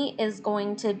money is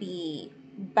going to be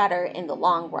better in the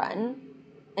long run,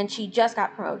 and she just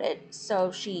got promoted, so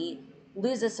she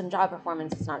loses some job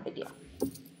performance. It's not a big deal,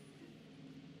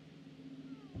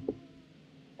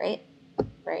 right?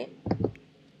 Right.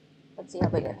 Let's see how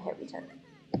big a hit we took.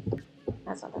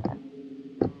 That's not that bad.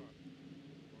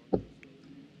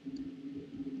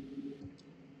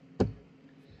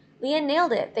 Leah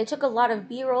nailed it. They took a lot of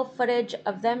B-roll footage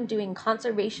of them doing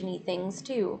conservation-y things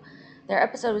too. Their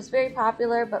episode was very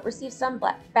popular, but received some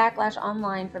backlash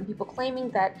online from people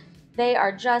claiming that they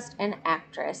are just an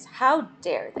actress. How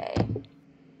dare they?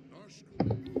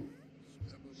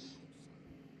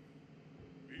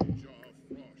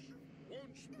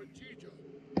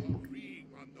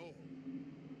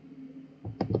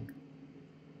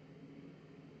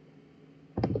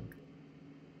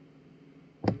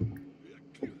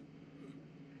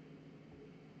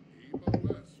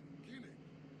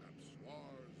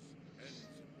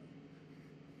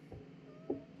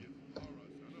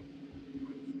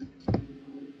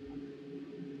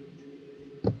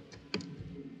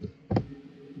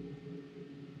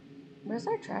 Where's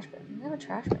our trash bin? We have a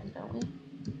trash bin, don't we?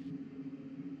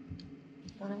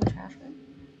 Don't have a trash bin?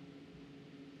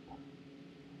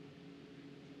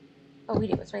 Oh, we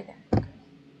do. It's right there. Okay.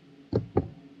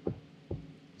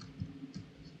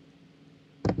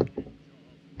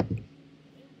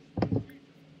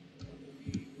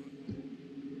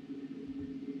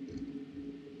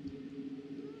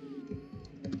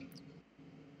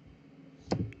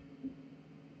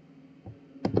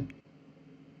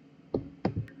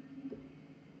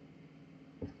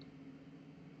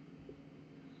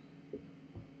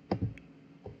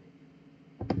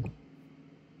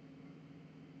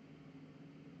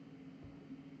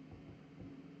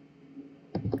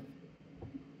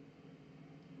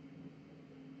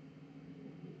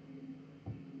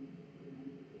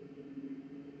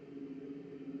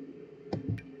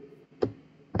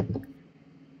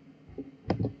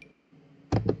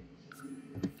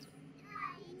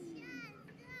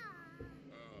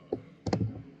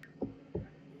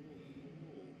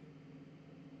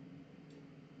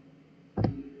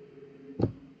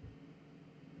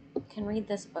 Can read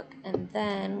this book, and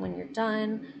then when you're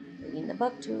done reading the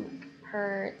book to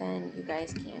her, then you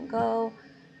guys can go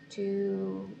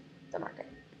to the market.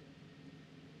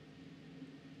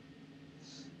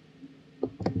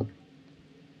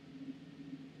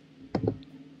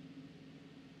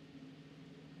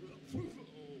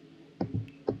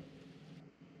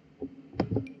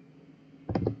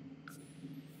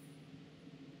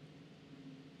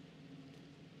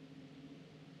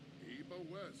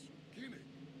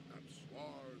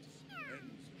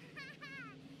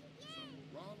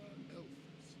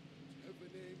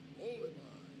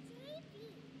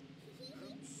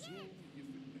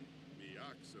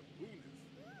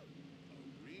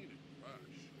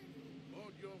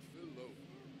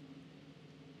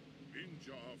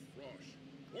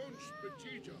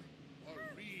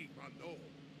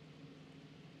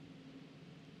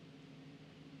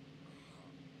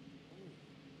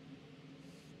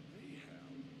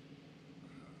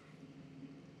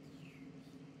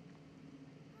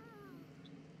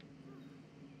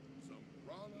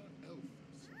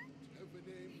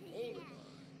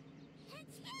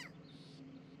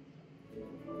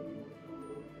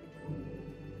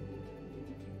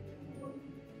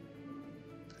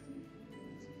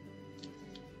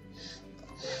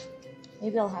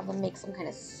 Maybe I'll have them make some kind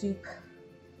of soup.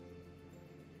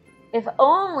 If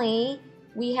only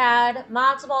we had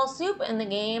matzo ball soup in the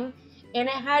game and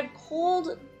it had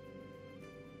cold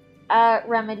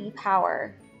remedy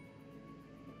power.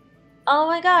 Oh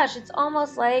my gosh, it's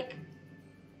almost like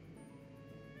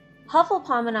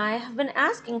Hufflepom and I have been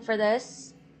asking for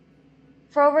this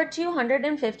for over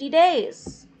 250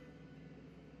 days.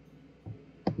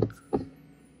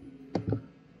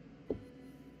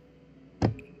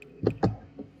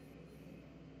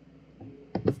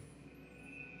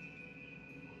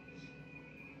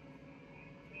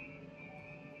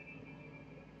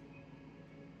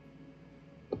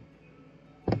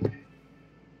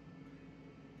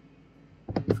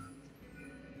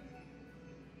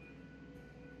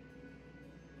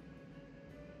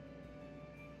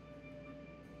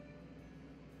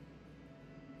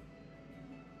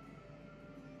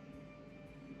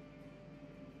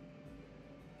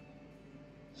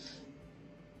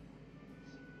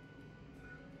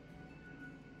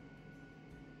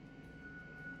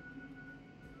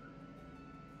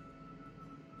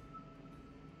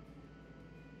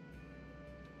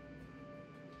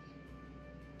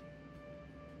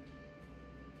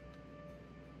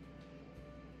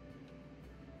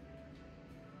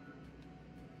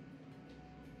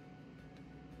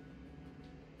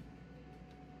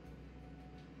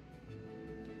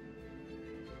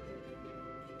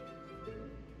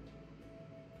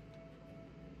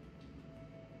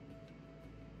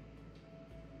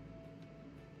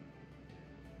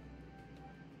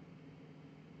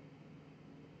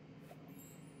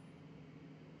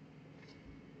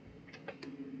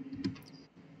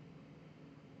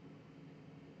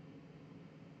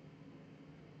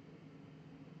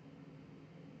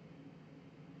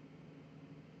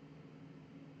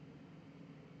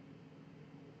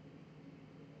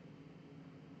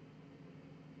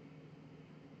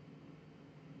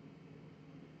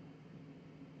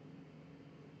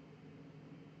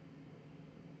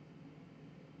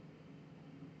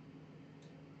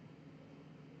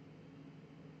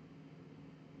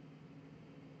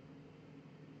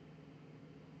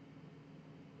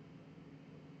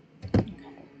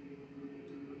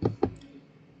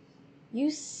 You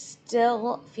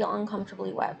still feel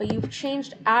uncomfortably wet, but you've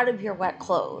changed out of your wet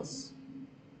clothes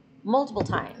multiple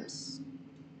times.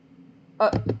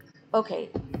 Okay,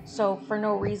 so for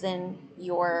no reason,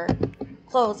 your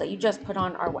clothes that you just put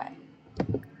on are wet.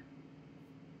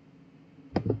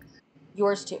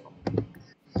 Yours too.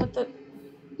 What the?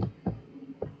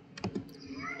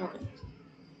 Okay,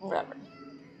 whatever.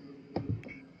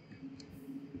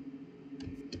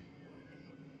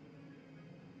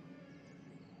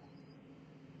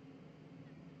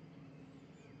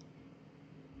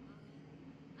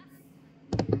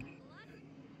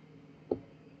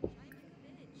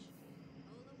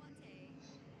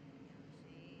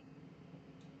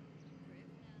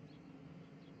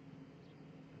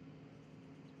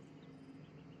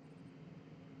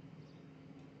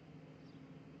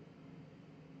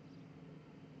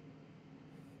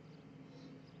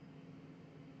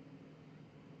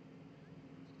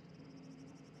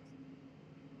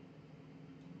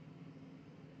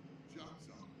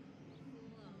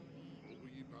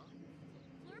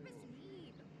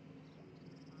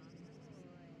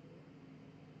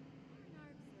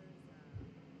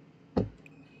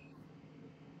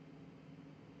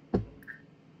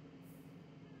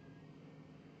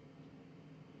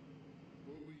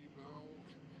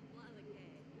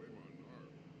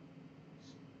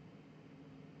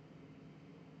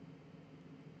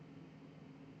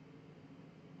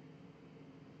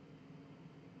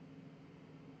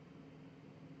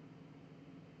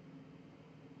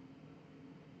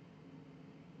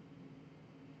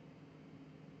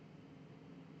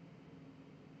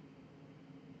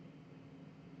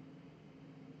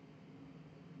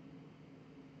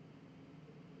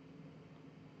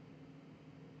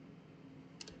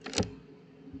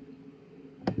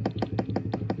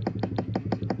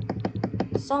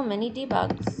 So many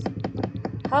debugs.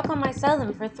 How come I sell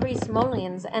them for 3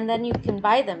 simoleons and then you can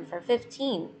buy them for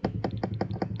 15?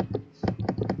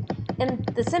 In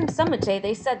the Sims Summit Day,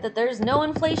 they said that there's no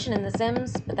inflation in The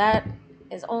Sims, but that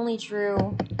is only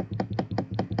true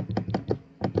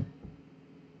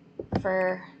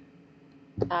for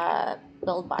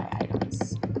build buy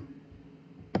items.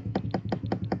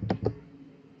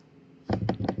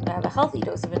 I have a healthy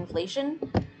dose of inflation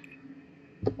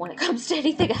when it comes to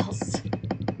anything else.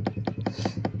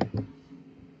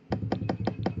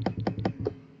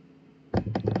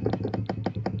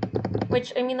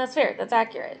 Which, I mean, that's fair, that's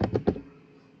accurate.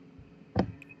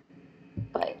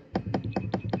 But,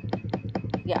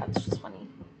 yeah, it's just funny.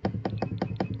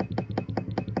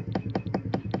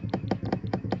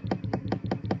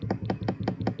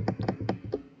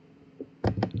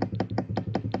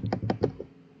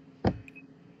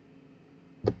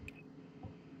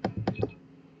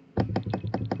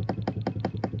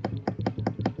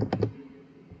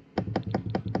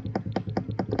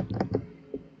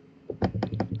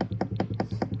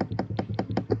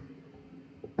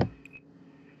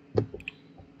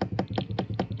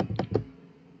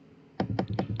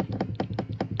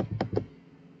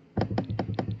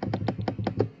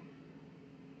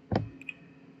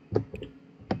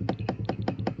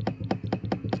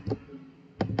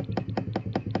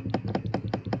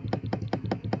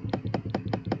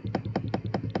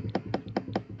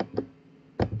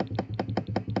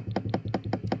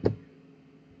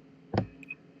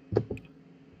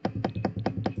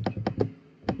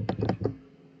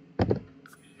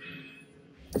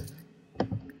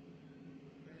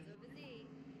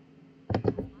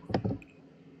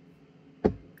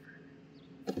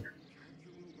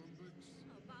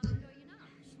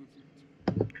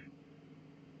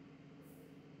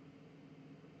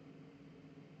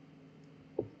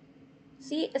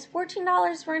 See, it's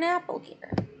 $14 for an apple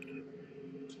here.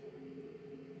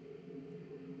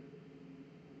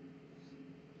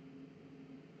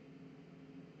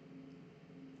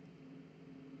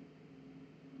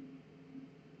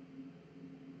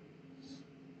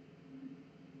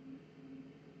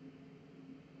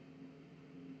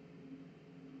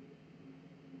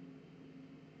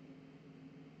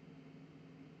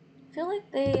 I feel like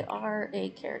they are a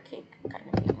carrot cake kind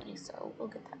of family, so we'll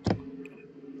get that too.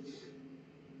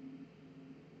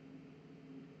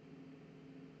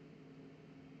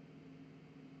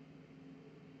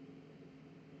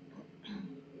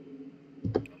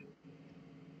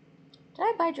 Did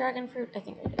I buy dragon fruit? I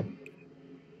think I did.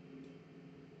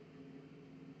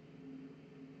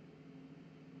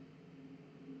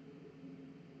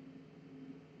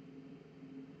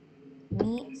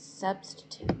 Meat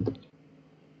substitute.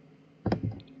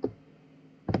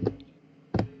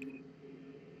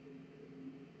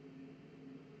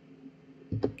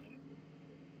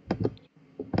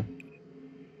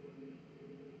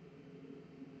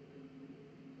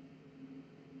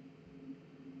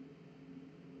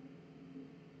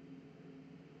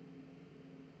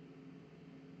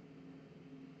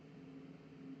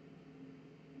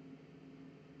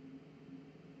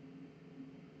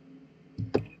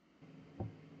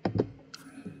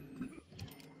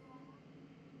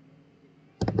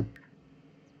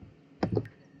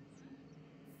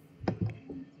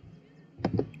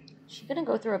 She's gonna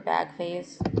go through a bag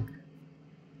phase.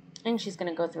 I think she's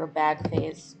gonna go through a bag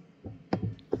phase.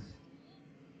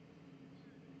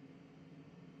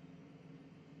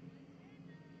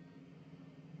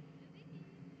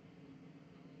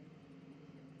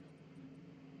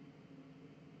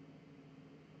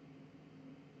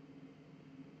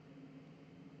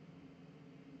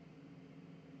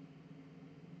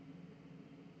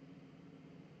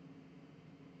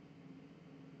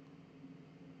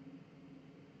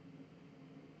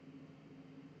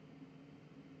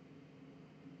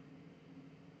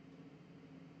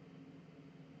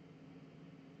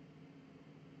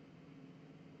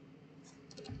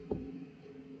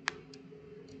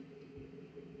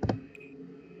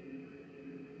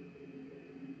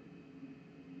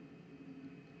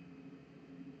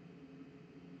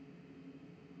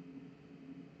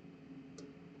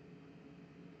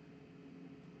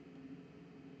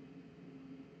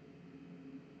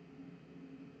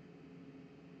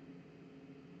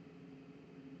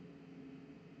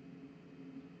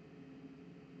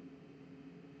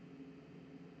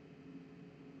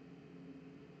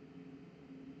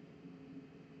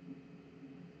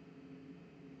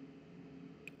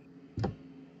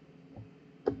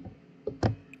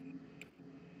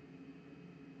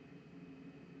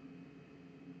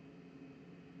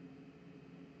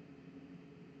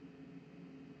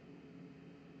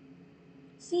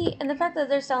 See, and the fact that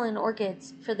they're selling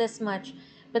orchids for this much,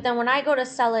 but then when I go to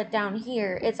sell it down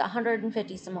here, it's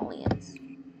 150 simoleons.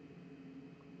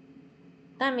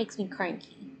 That makes me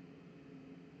cranky.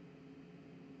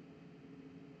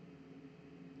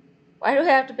 Why do I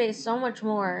have to pay so much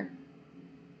more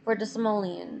for the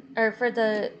simoleon, or for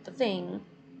the thing,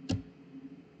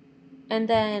 and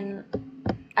then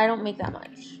I don't make that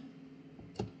much?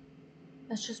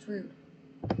 That's just rude.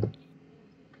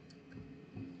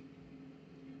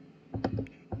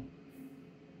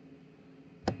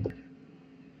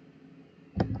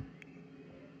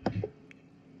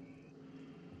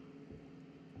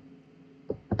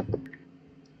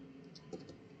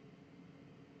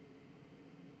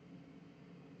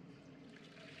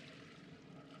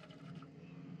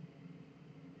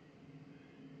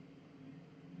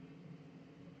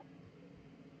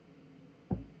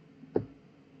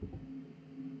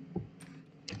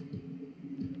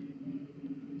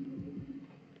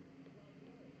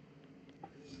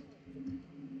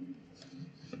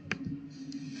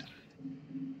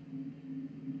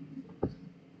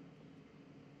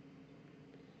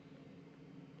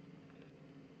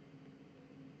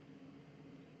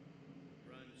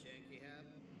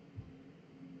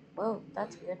 Whoa,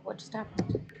 that's weird. What just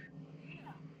happened?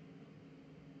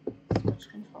 Switch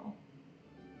control.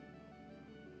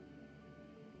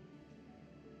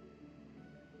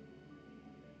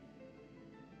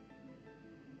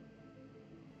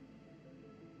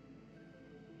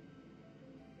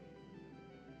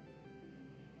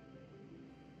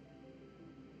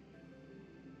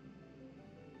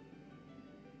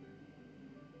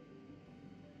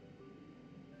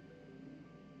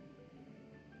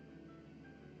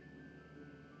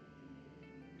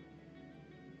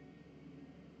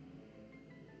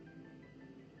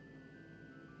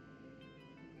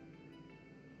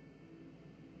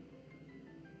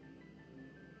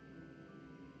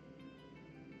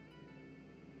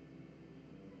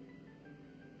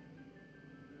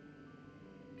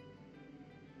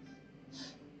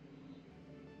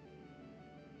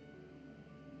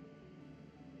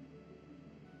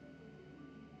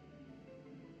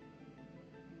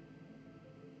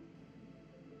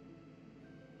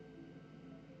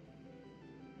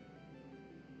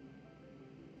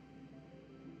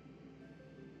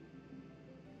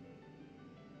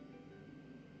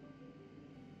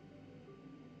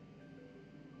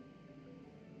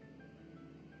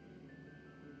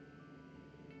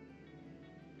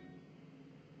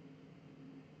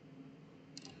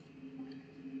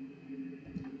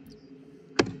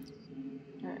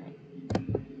 Alright.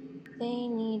 They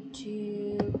need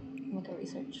to make a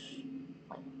research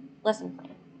plan. Lesson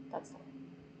plan. That's the one.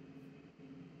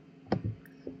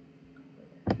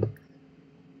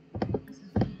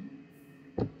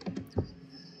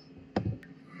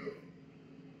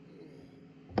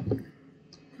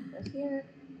 Go here.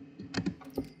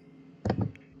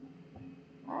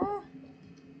 Ah.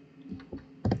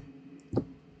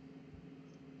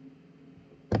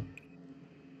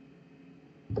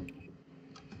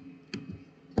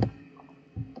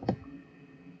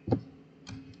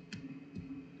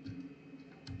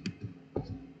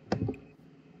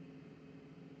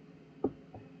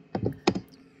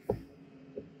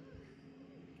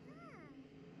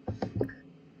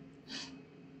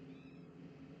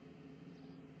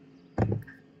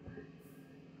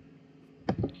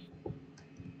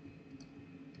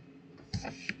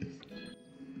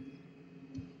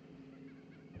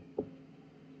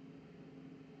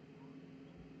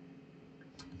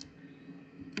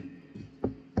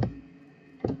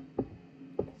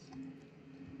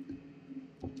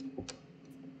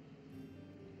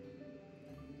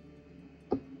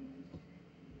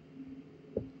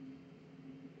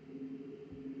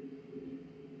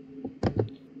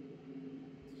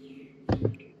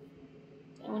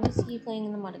 you playing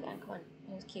in the mud again. Come on.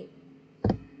 It was cute.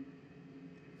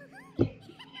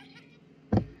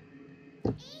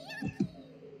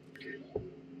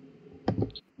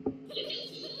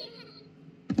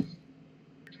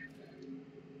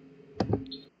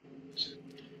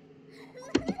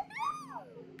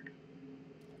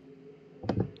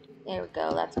 There we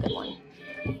go. That's a good one.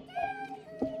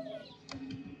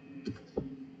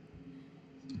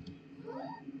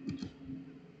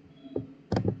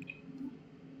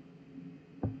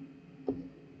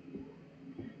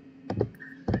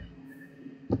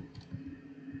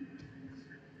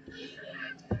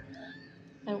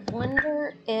 I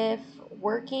wonder if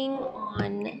working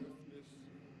on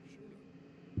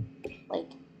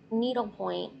like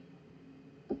needlepoint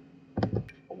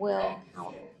will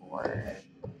count for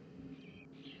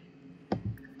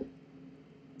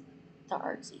the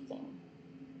artsy thing.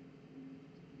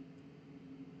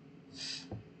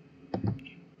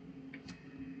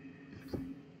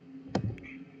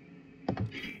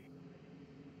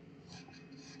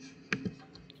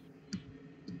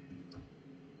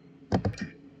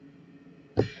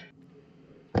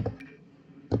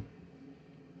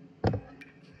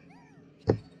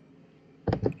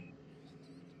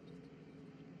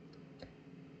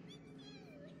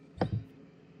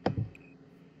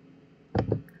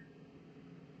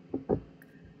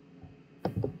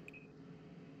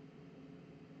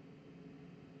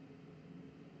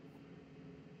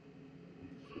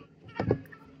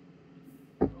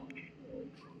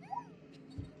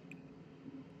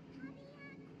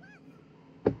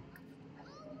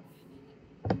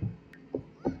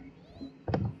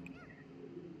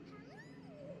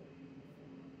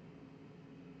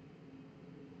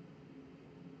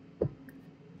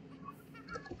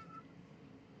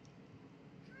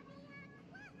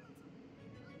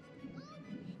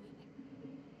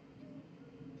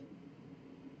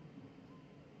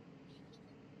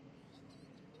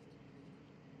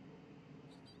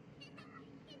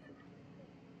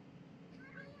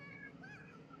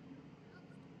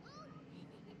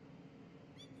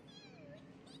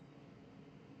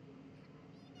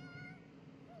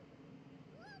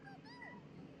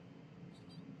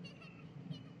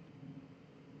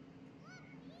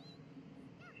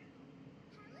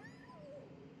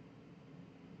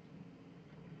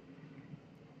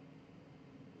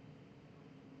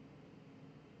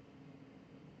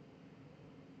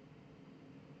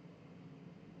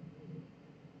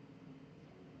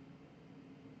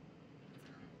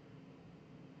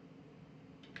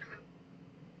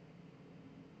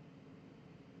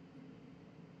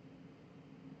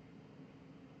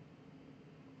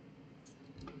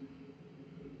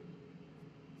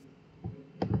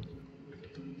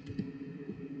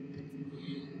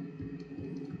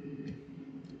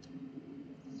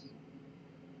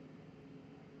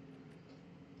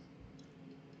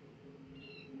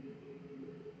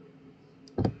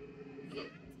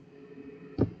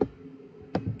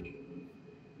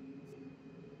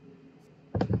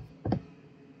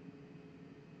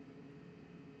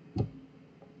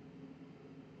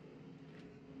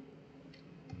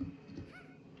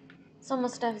 It's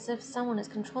almost as if someone is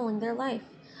controlling their life.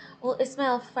 Will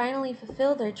Ismail finally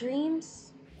fulfill their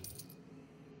dreams?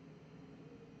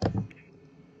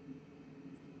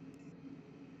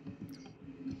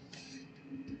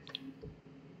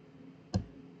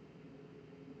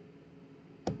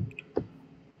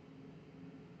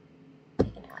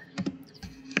 Take a nap.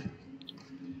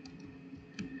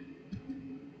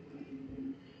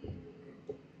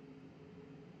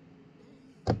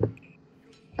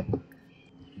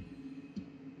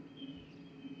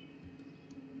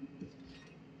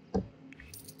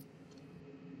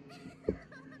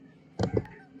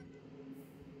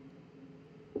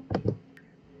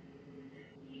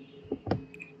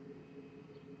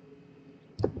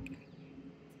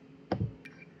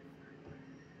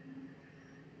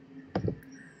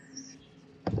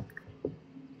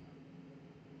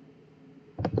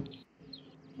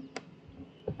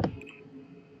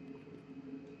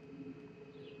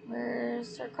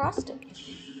 Where's her cross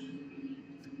stitch?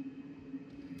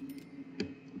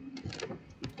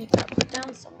 It got put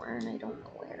down somewhere and I don't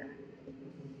know where.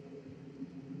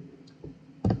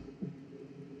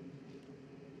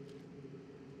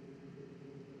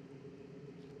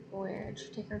 Where'd she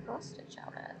take her cross stitch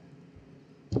out at?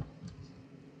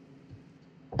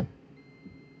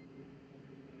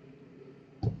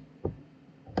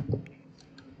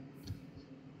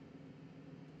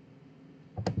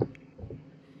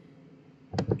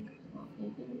 Well,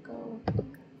 maybe we'll go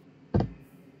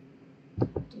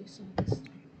do some of this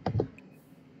stuff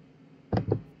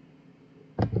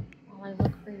while I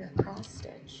look for your cross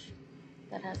stitch.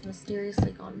 that has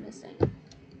mysteriously gone missing.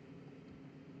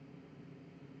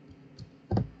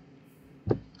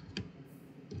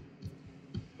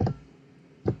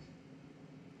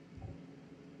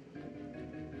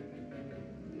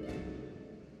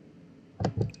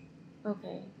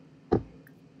 Okay.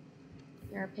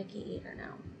 You're a picky eater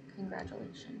now.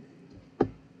 Congratulations.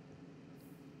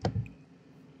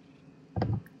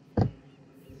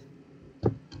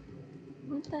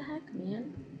 What the heck,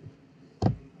 man?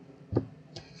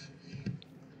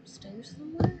 Upstairs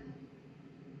somewhere?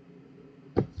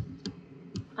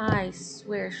 I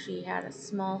swear she had a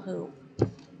small hoop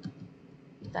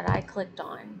that I clicked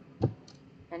on,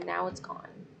 and now it's gone.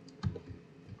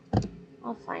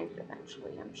 I'll find it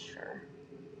eventually, I'm sure.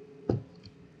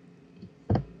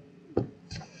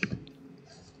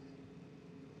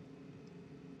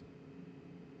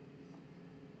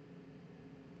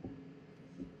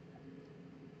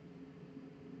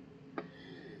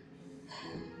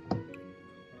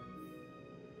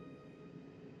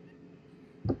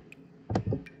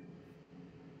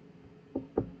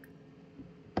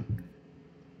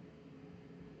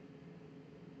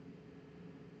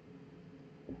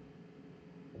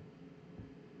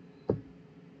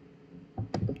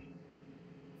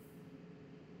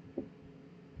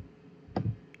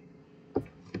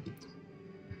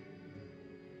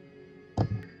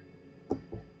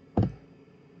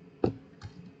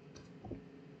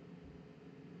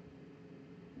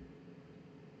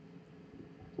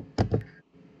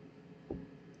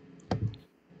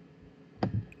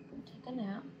 Take a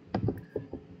nap.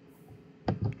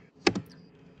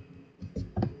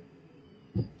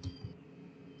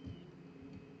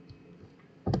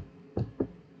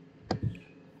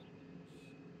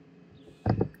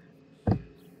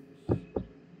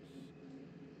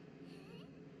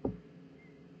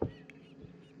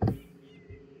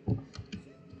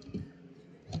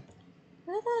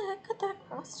 Where the heck could that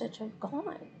cross stitch have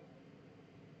gone?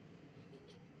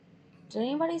 Did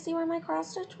anybody see where my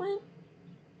cross stitch went?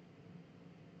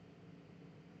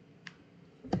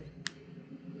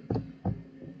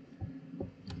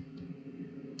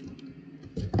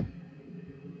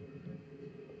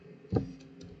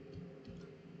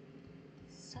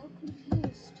 So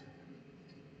confused.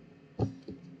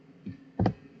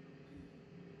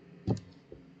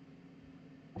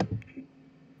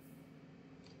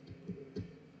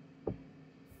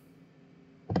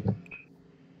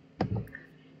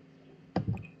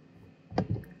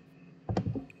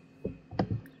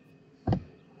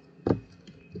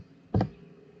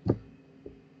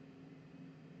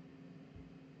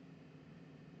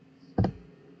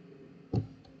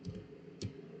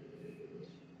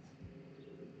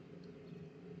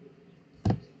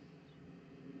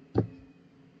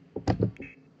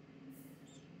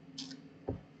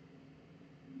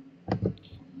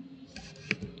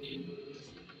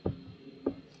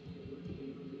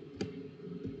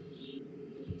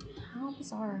 How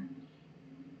bizarre.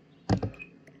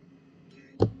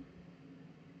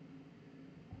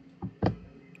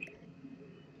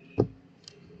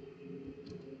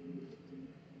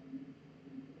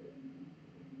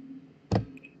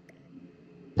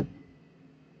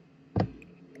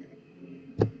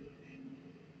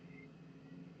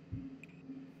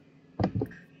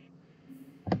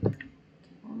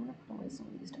 I'm gonna put away some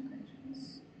of these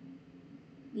decorations.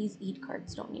 These Eid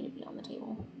cards don't need to be on the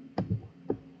table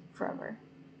forever.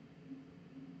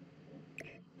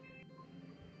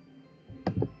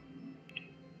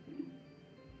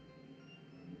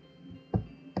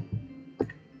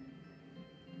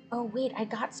 Oh wait, I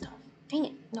got stuff. Dang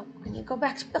it. No, I need to go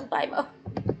back to Build Bible.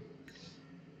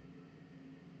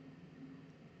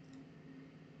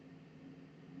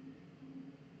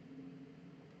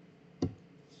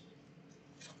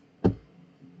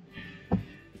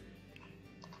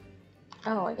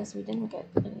 Oh, I guess we didn't get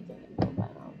anything in Build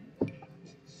Bible. Okay.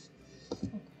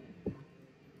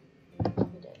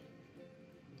 We did.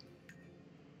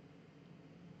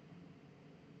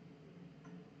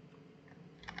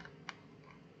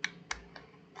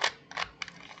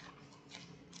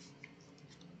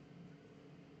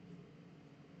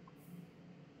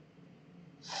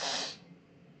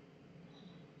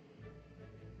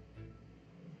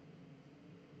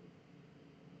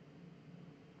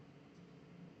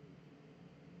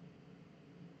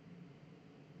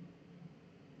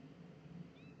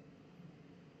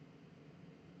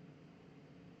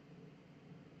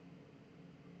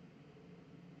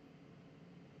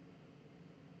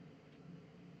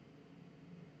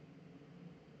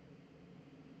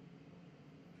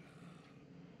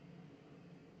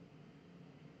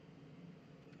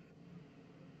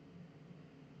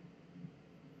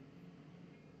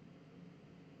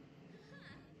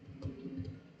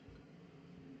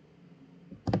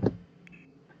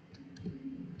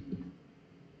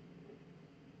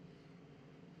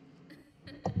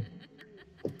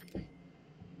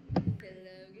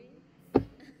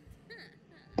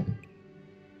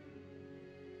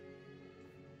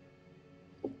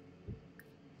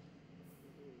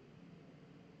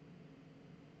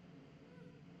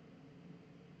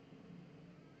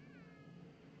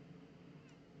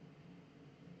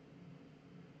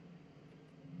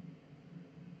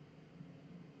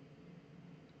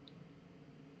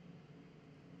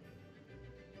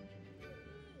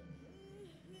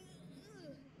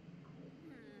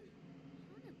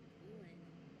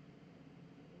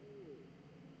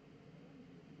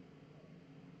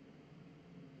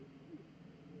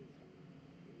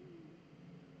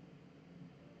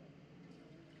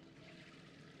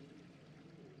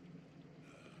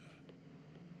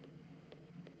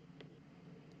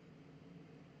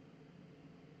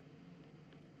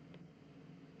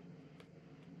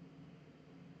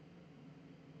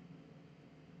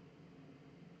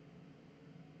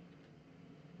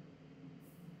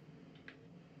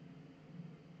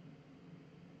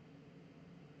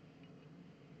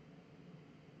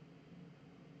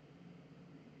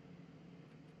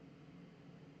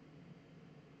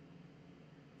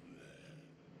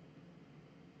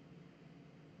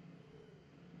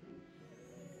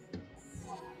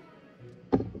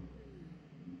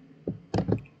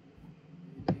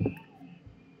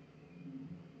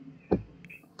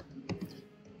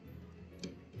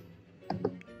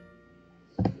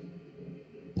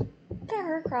 Look at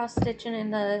her cross stitching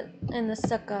in the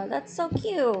sukkah. That's so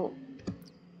cute.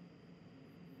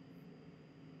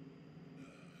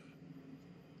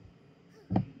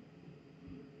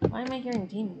 Why am I hearing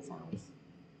demon sounds?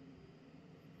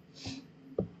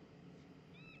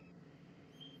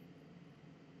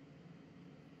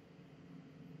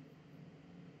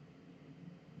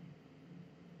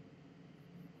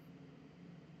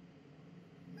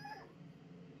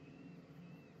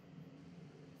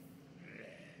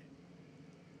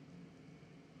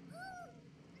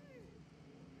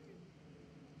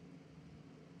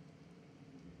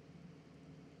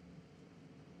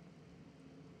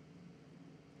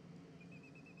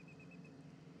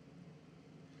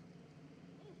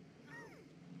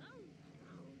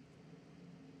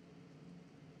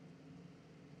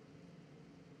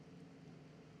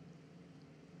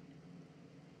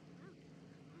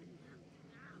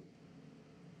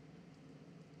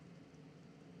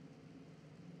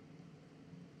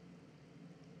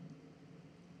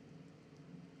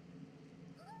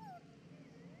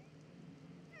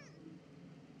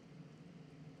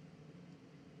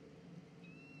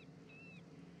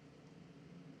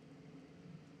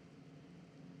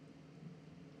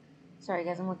 Sorry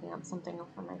guys, I'm looking up something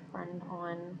for my friend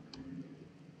on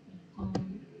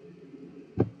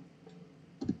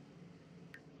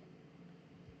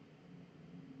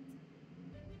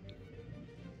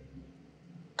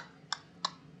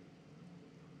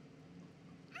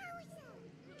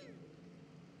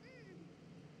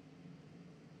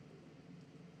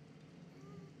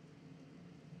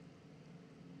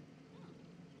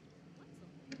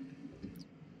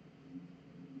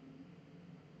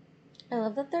I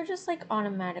love that they're just like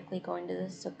automatically going to the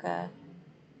sukkah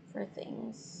for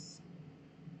things.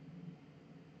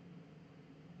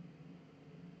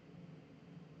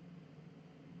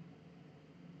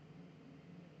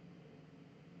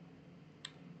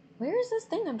 Where is this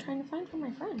thing I'm trying to find for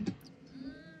my friend?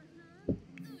 Okay,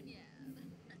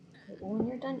 well, when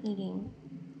you're done eating,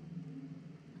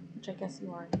 which I guess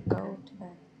you are, go to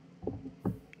bed.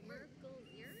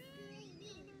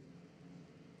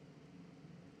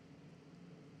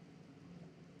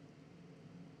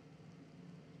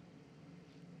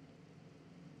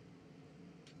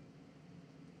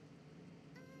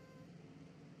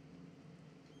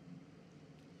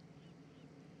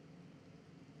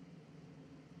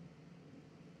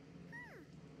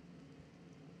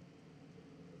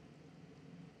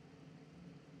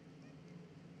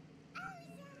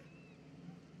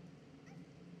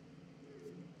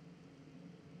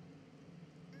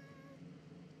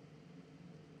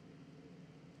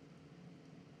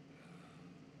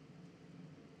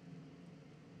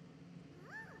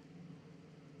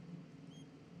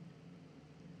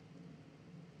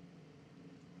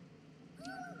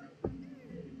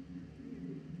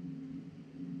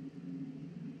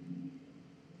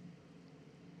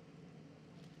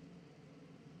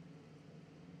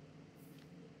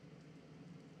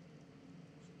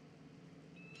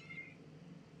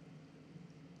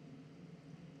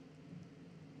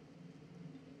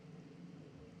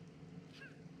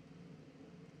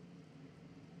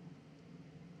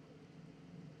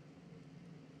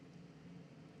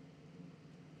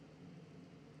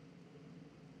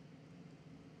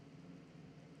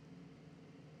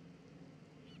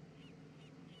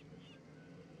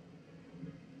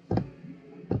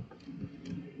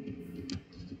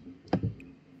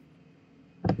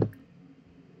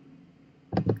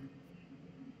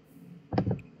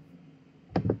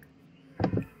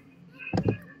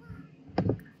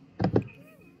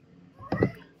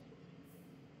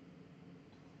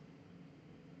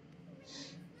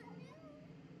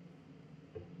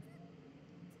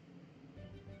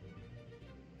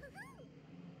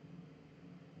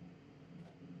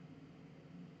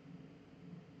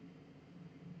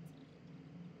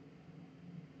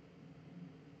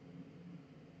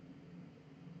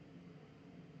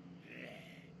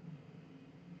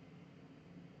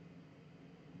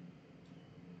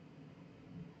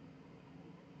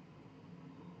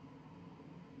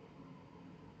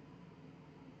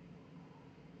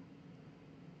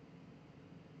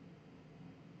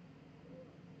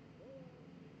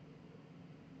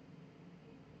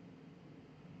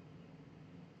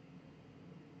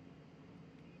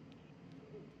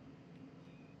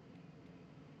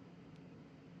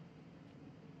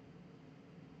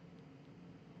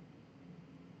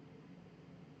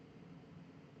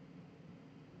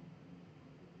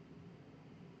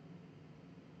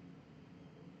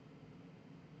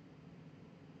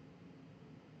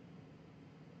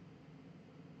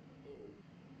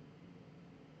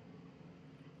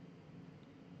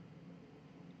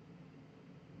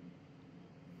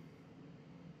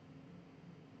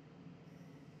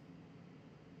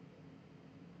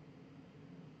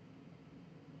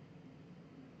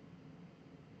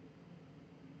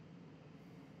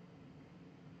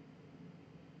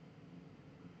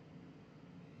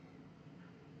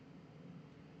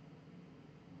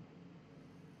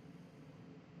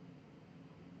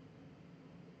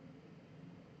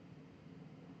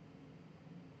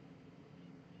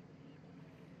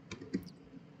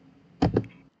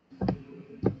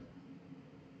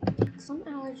 some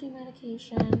allergy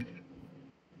medication,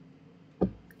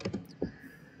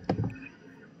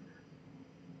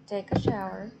 take a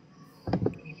shower.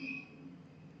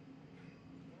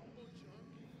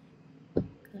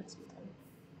 That's something.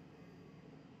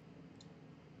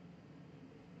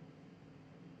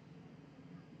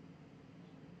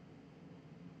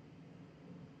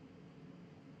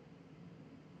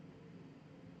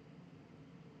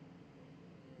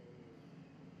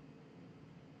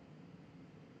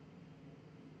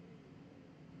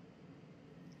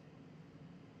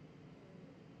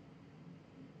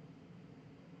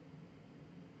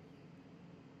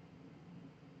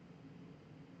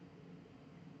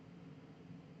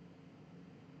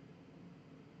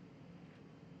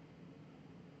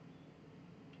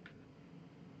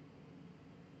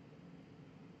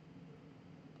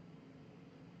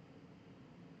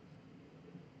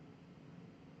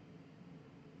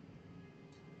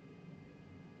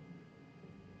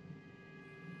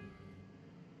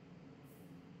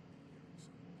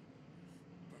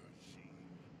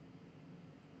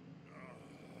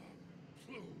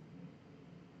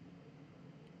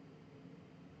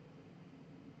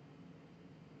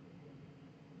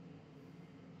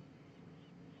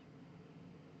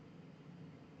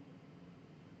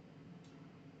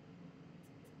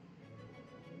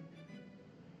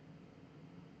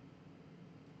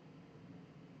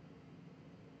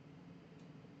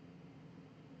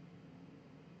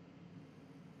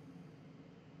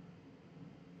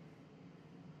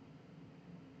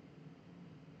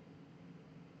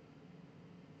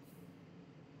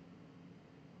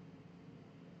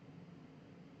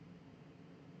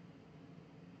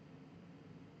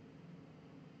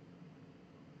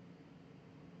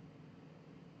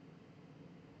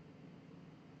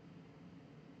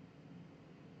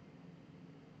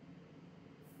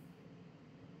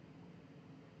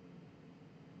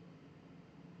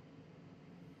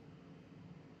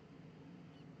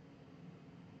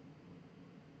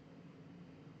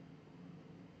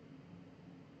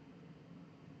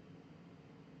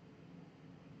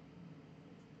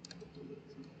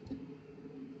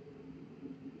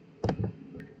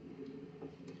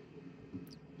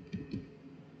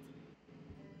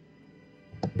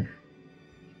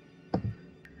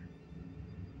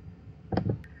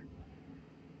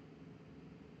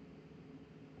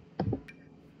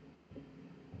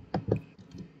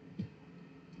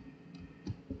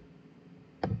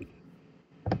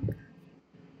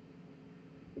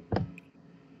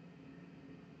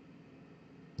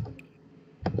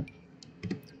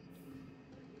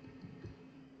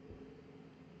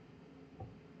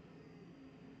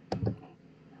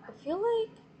 I feel like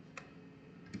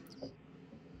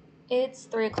it's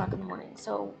 3 o'clock in the morning,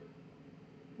 so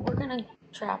we're gonna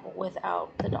travel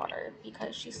without the daughter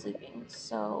because she's sleeping.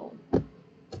 So if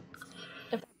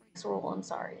that breaks the rule, I'm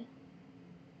sorry.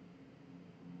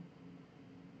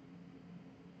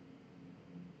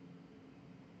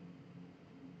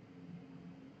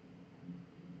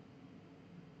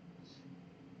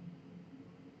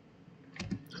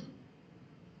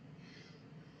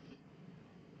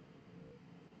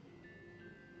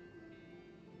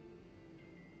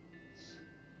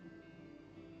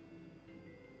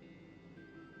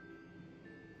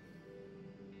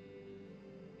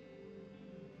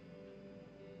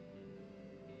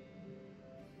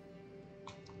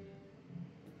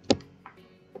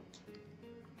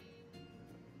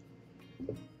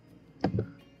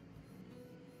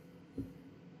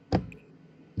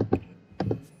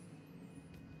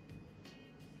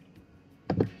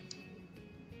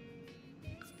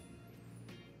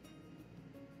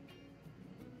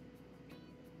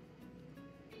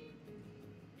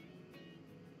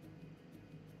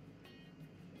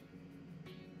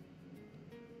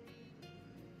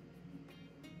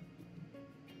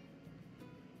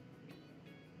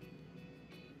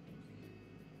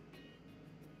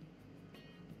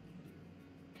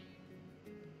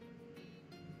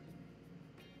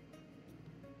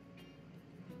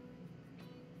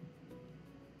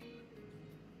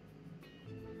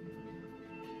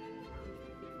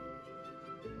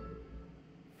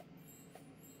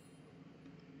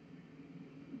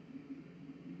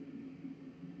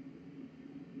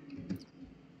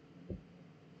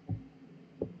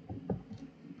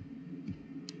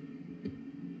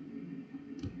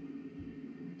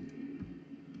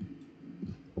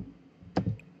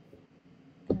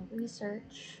 Gonna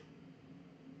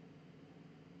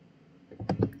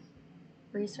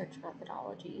research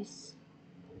methodologies.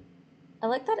 I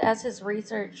like that as his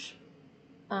research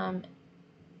um,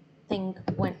 thing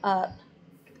went up,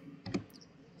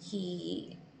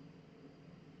 he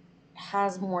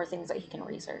has more things that he can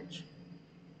research.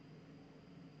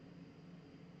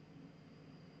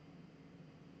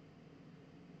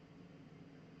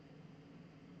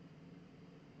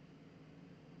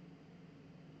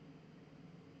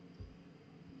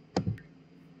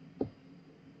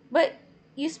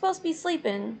 You supposed to be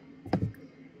sleeping,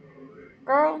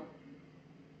 girl.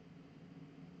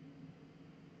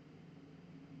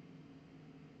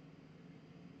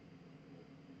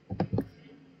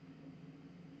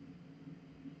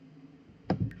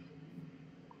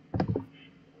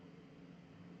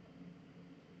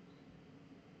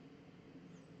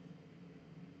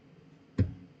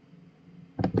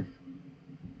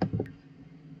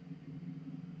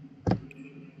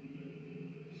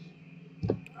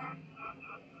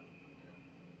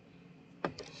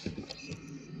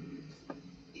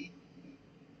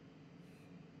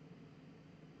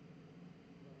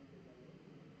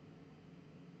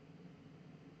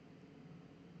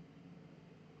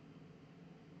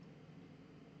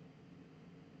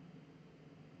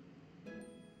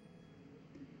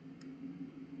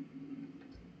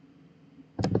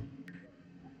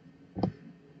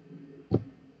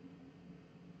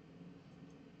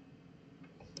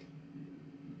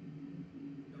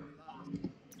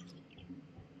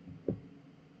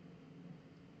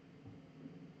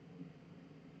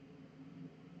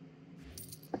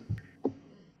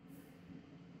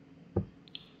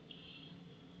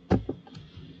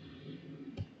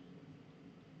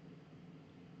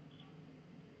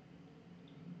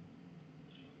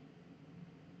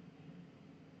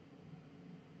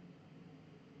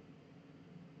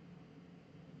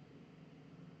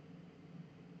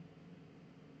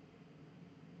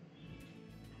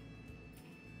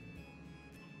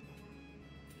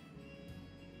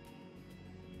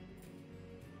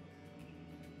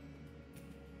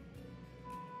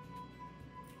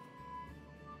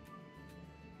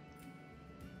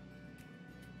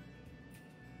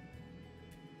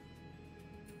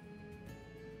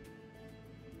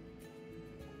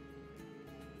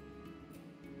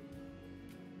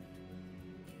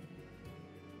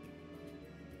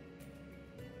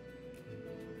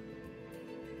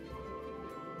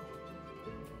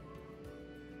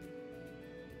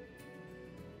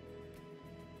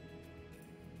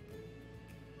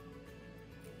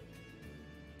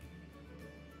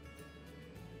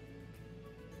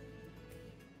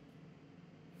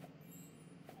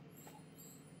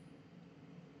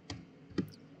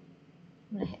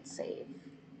 I'm gonna hit save.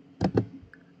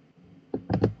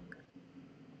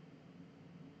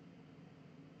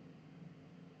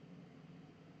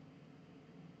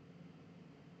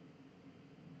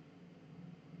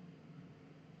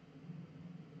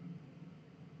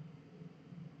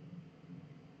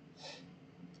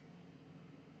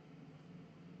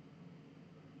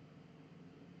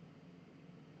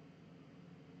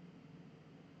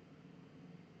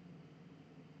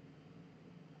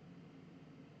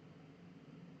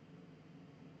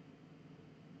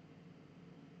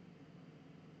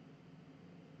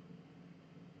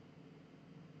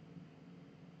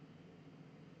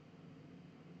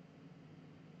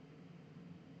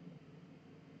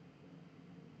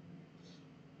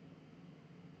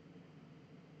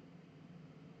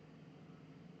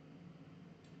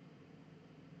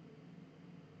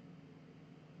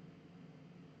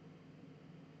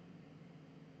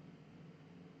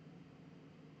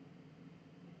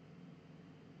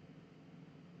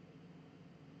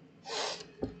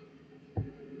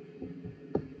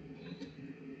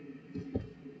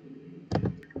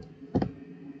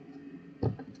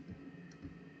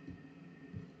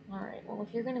 Alright, well,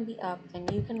 if you're gonna be up, then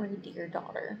you can read to your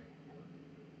daughter.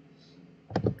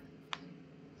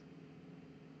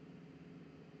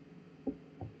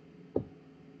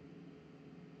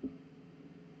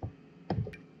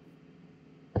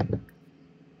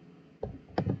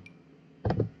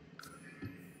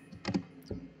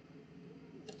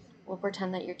 We'll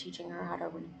pretend that you're teaching her how to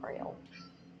read Braille.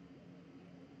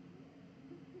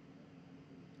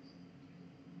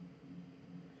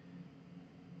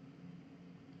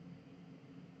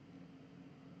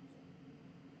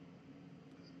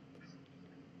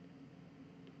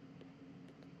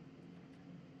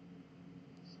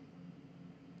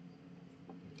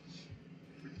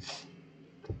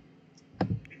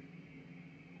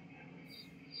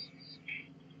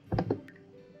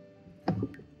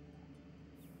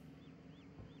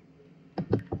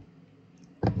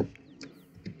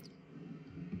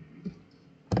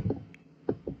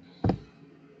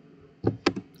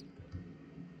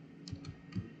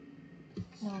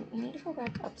 No, you need to go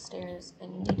back upstairs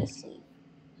and you need to sleep.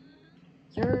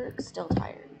 You're still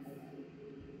tired.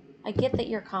 I get that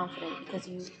you're confident because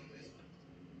you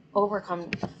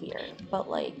overcome the fear, but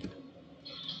like,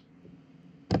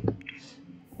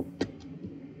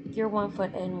 you're 1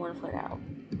 foot in, 1 foot out.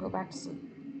 Go back to sleep.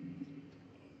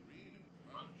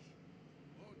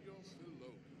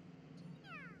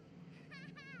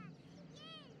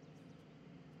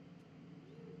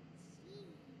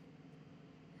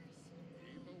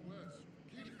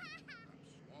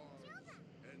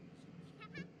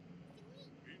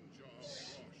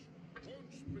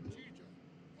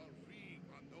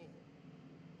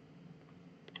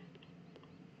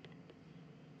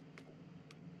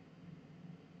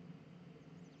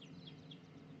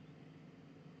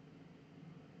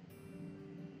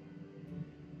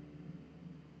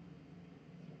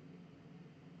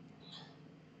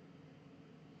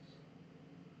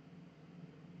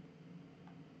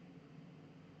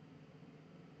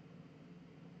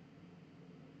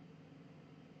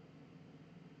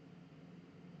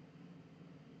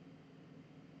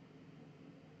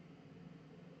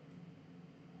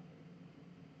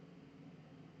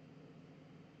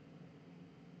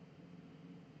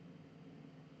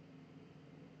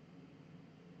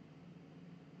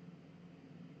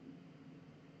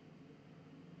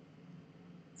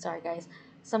 sorry guys,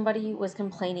 somebody was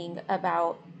complaining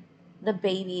about the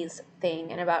babies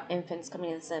thing and about infants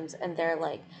coming to The Sims, and they're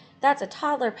like, that's a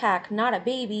toddler pack, not a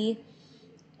baby.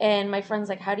 And my friend's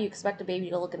like, how do you expect a baby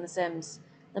to look in The Sims?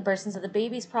 The person said the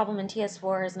baby's problem in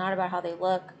TS4 is not about how they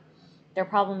look. Their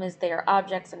problem is they are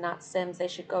objects and not Sims. They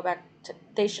should go back to,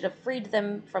 they should have freed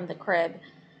them from the crib.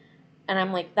 And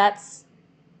I'm like, that's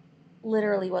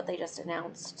literally what they just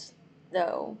announced,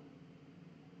 though,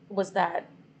 was that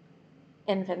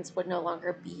infants would no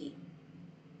longer be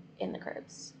in the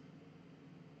cribs.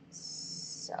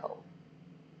 So,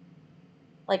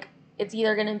 like, it's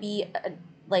either going to be an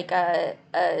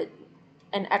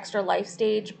extra life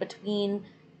stage between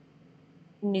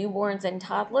newborns and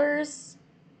toddlers,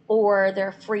 or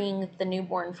they're freeing the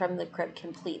newborn from the crib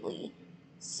completely.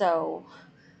 So,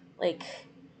 like,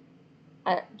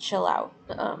 chill out.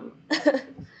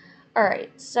 All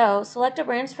right, so select a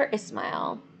branch for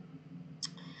Ismail.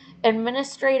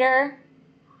 Administrator.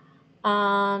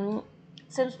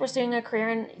 Since pursuing a career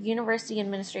in university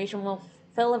administration will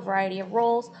fill a variety of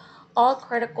roles, all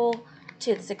critical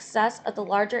to the success of the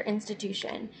larger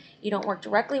institution. You don't work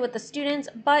directly with the students,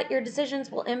 but your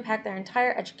decisions will impact their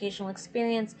entire educational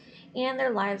experience and their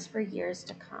lives for years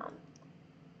to come.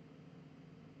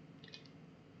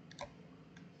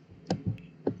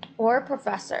 Or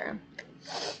professor.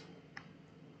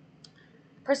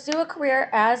 Pursue a career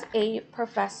as a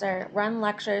professor, run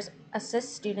lectures,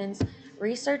 assist students,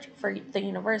 research for the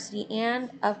university, and,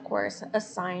 of course,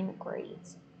 assign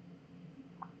grades.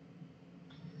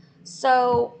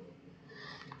 So,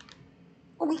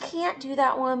 we can't do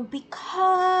that one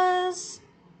because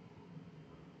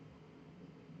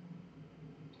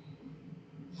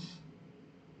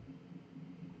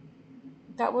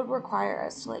that would require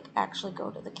us to, like, actually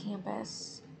go to the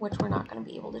campus, which we're not going to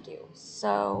be able to do.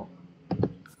 So,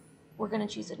 we're going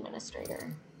to choose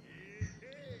administrator.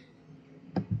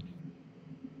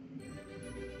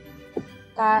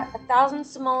 Got 1,000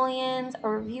 simoleons, a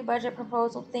review budget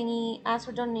proposal thingy, ask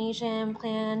for donation,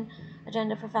 plan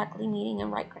agenda for faculty meeting,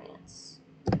 and write grants.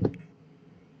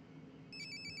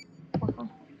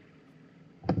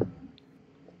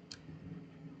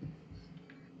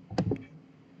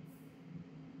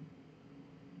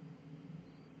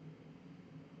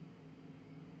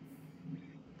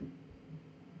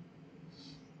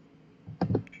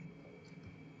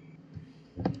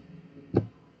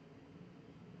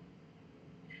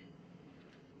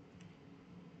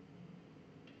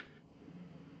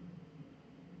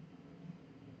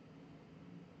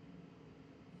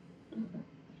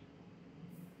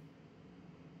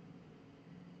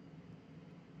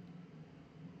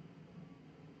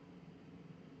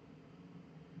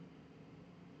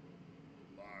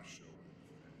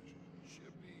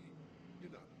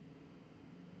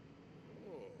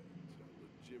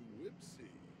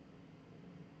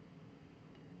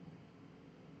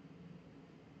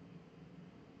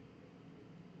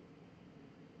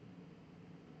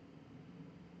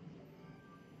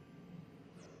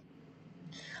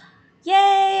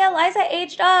 Yay, Eliza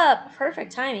aged up.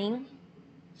 Perfect timing.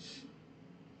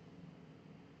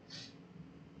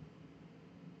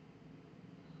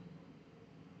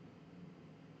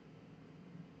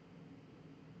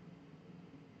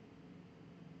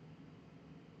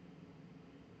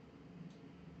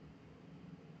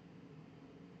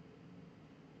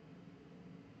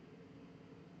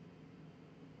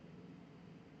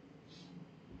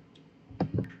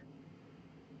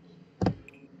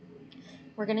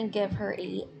 We're going to give her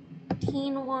a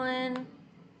teen one.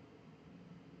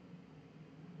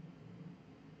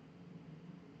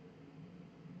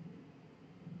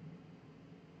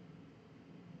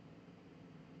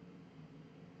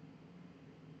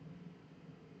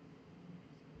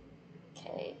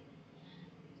 Okay.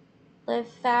 Live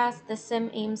fast. The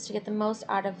sim aims to get the most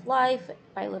out of life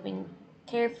by living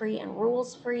carefree and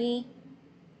rules-free.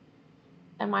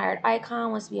 Admired icon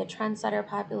wants to be a trendsetter,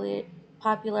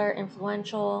 popular,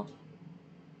 influential.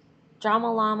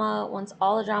 Drama llama wants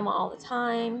all the drama all the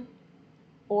time.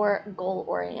 Or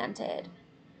goal-oriented.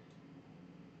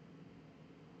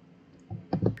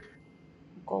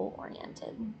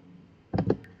 Goal-oriented.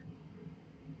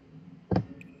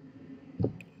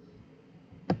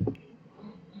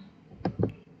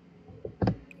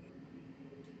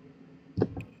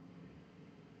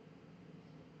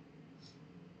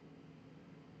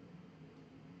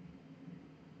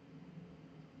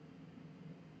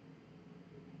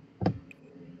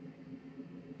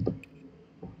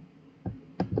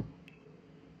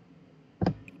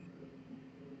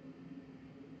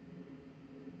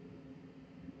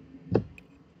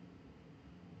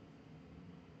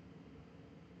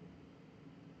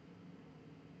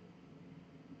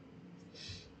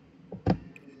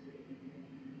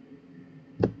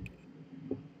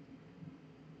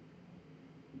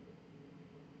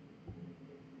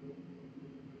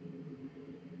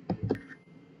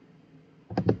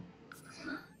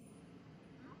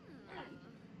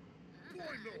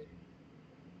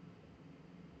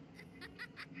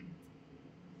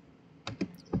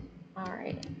 All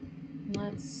right,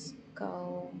 let's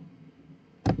go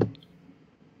have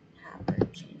her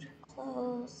change her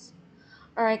clothes.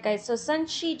 All right, guys, so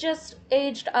since she just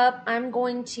aged up, I'm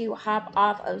going to hop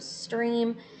off of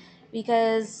stream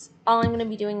because all I'm going to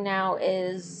be doing now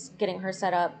is getting her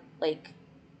set up, like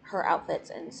her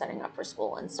outfits and setting up for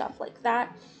school and stuff like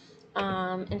that.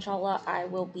 Inshallah, I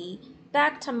will be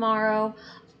back tomorrow.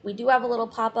 We do have a little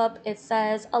pop-up. It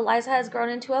says, Eliza has grown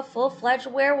into a full-fledged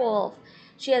werewolf.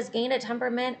 She has gained a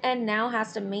temperament and now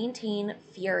has to maintain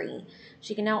fury.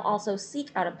 She can now also seek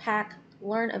out a pack,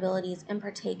 learn abilities, and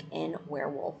partake in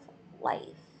werewolf life.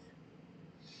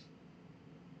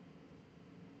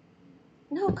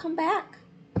 No, come back.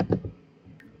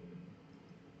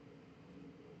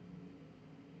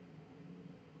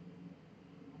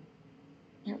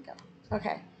 Here we go.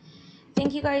 Okay.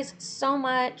 Thank you guys so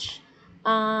much.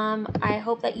 I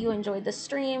hope that you enjoyed the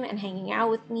stream and hanging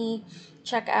out with me.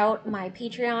 Check out my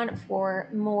Patreon for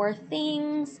more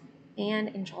things. And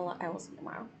inshallah, I will see you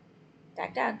tomorrow.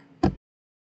 Dag dag.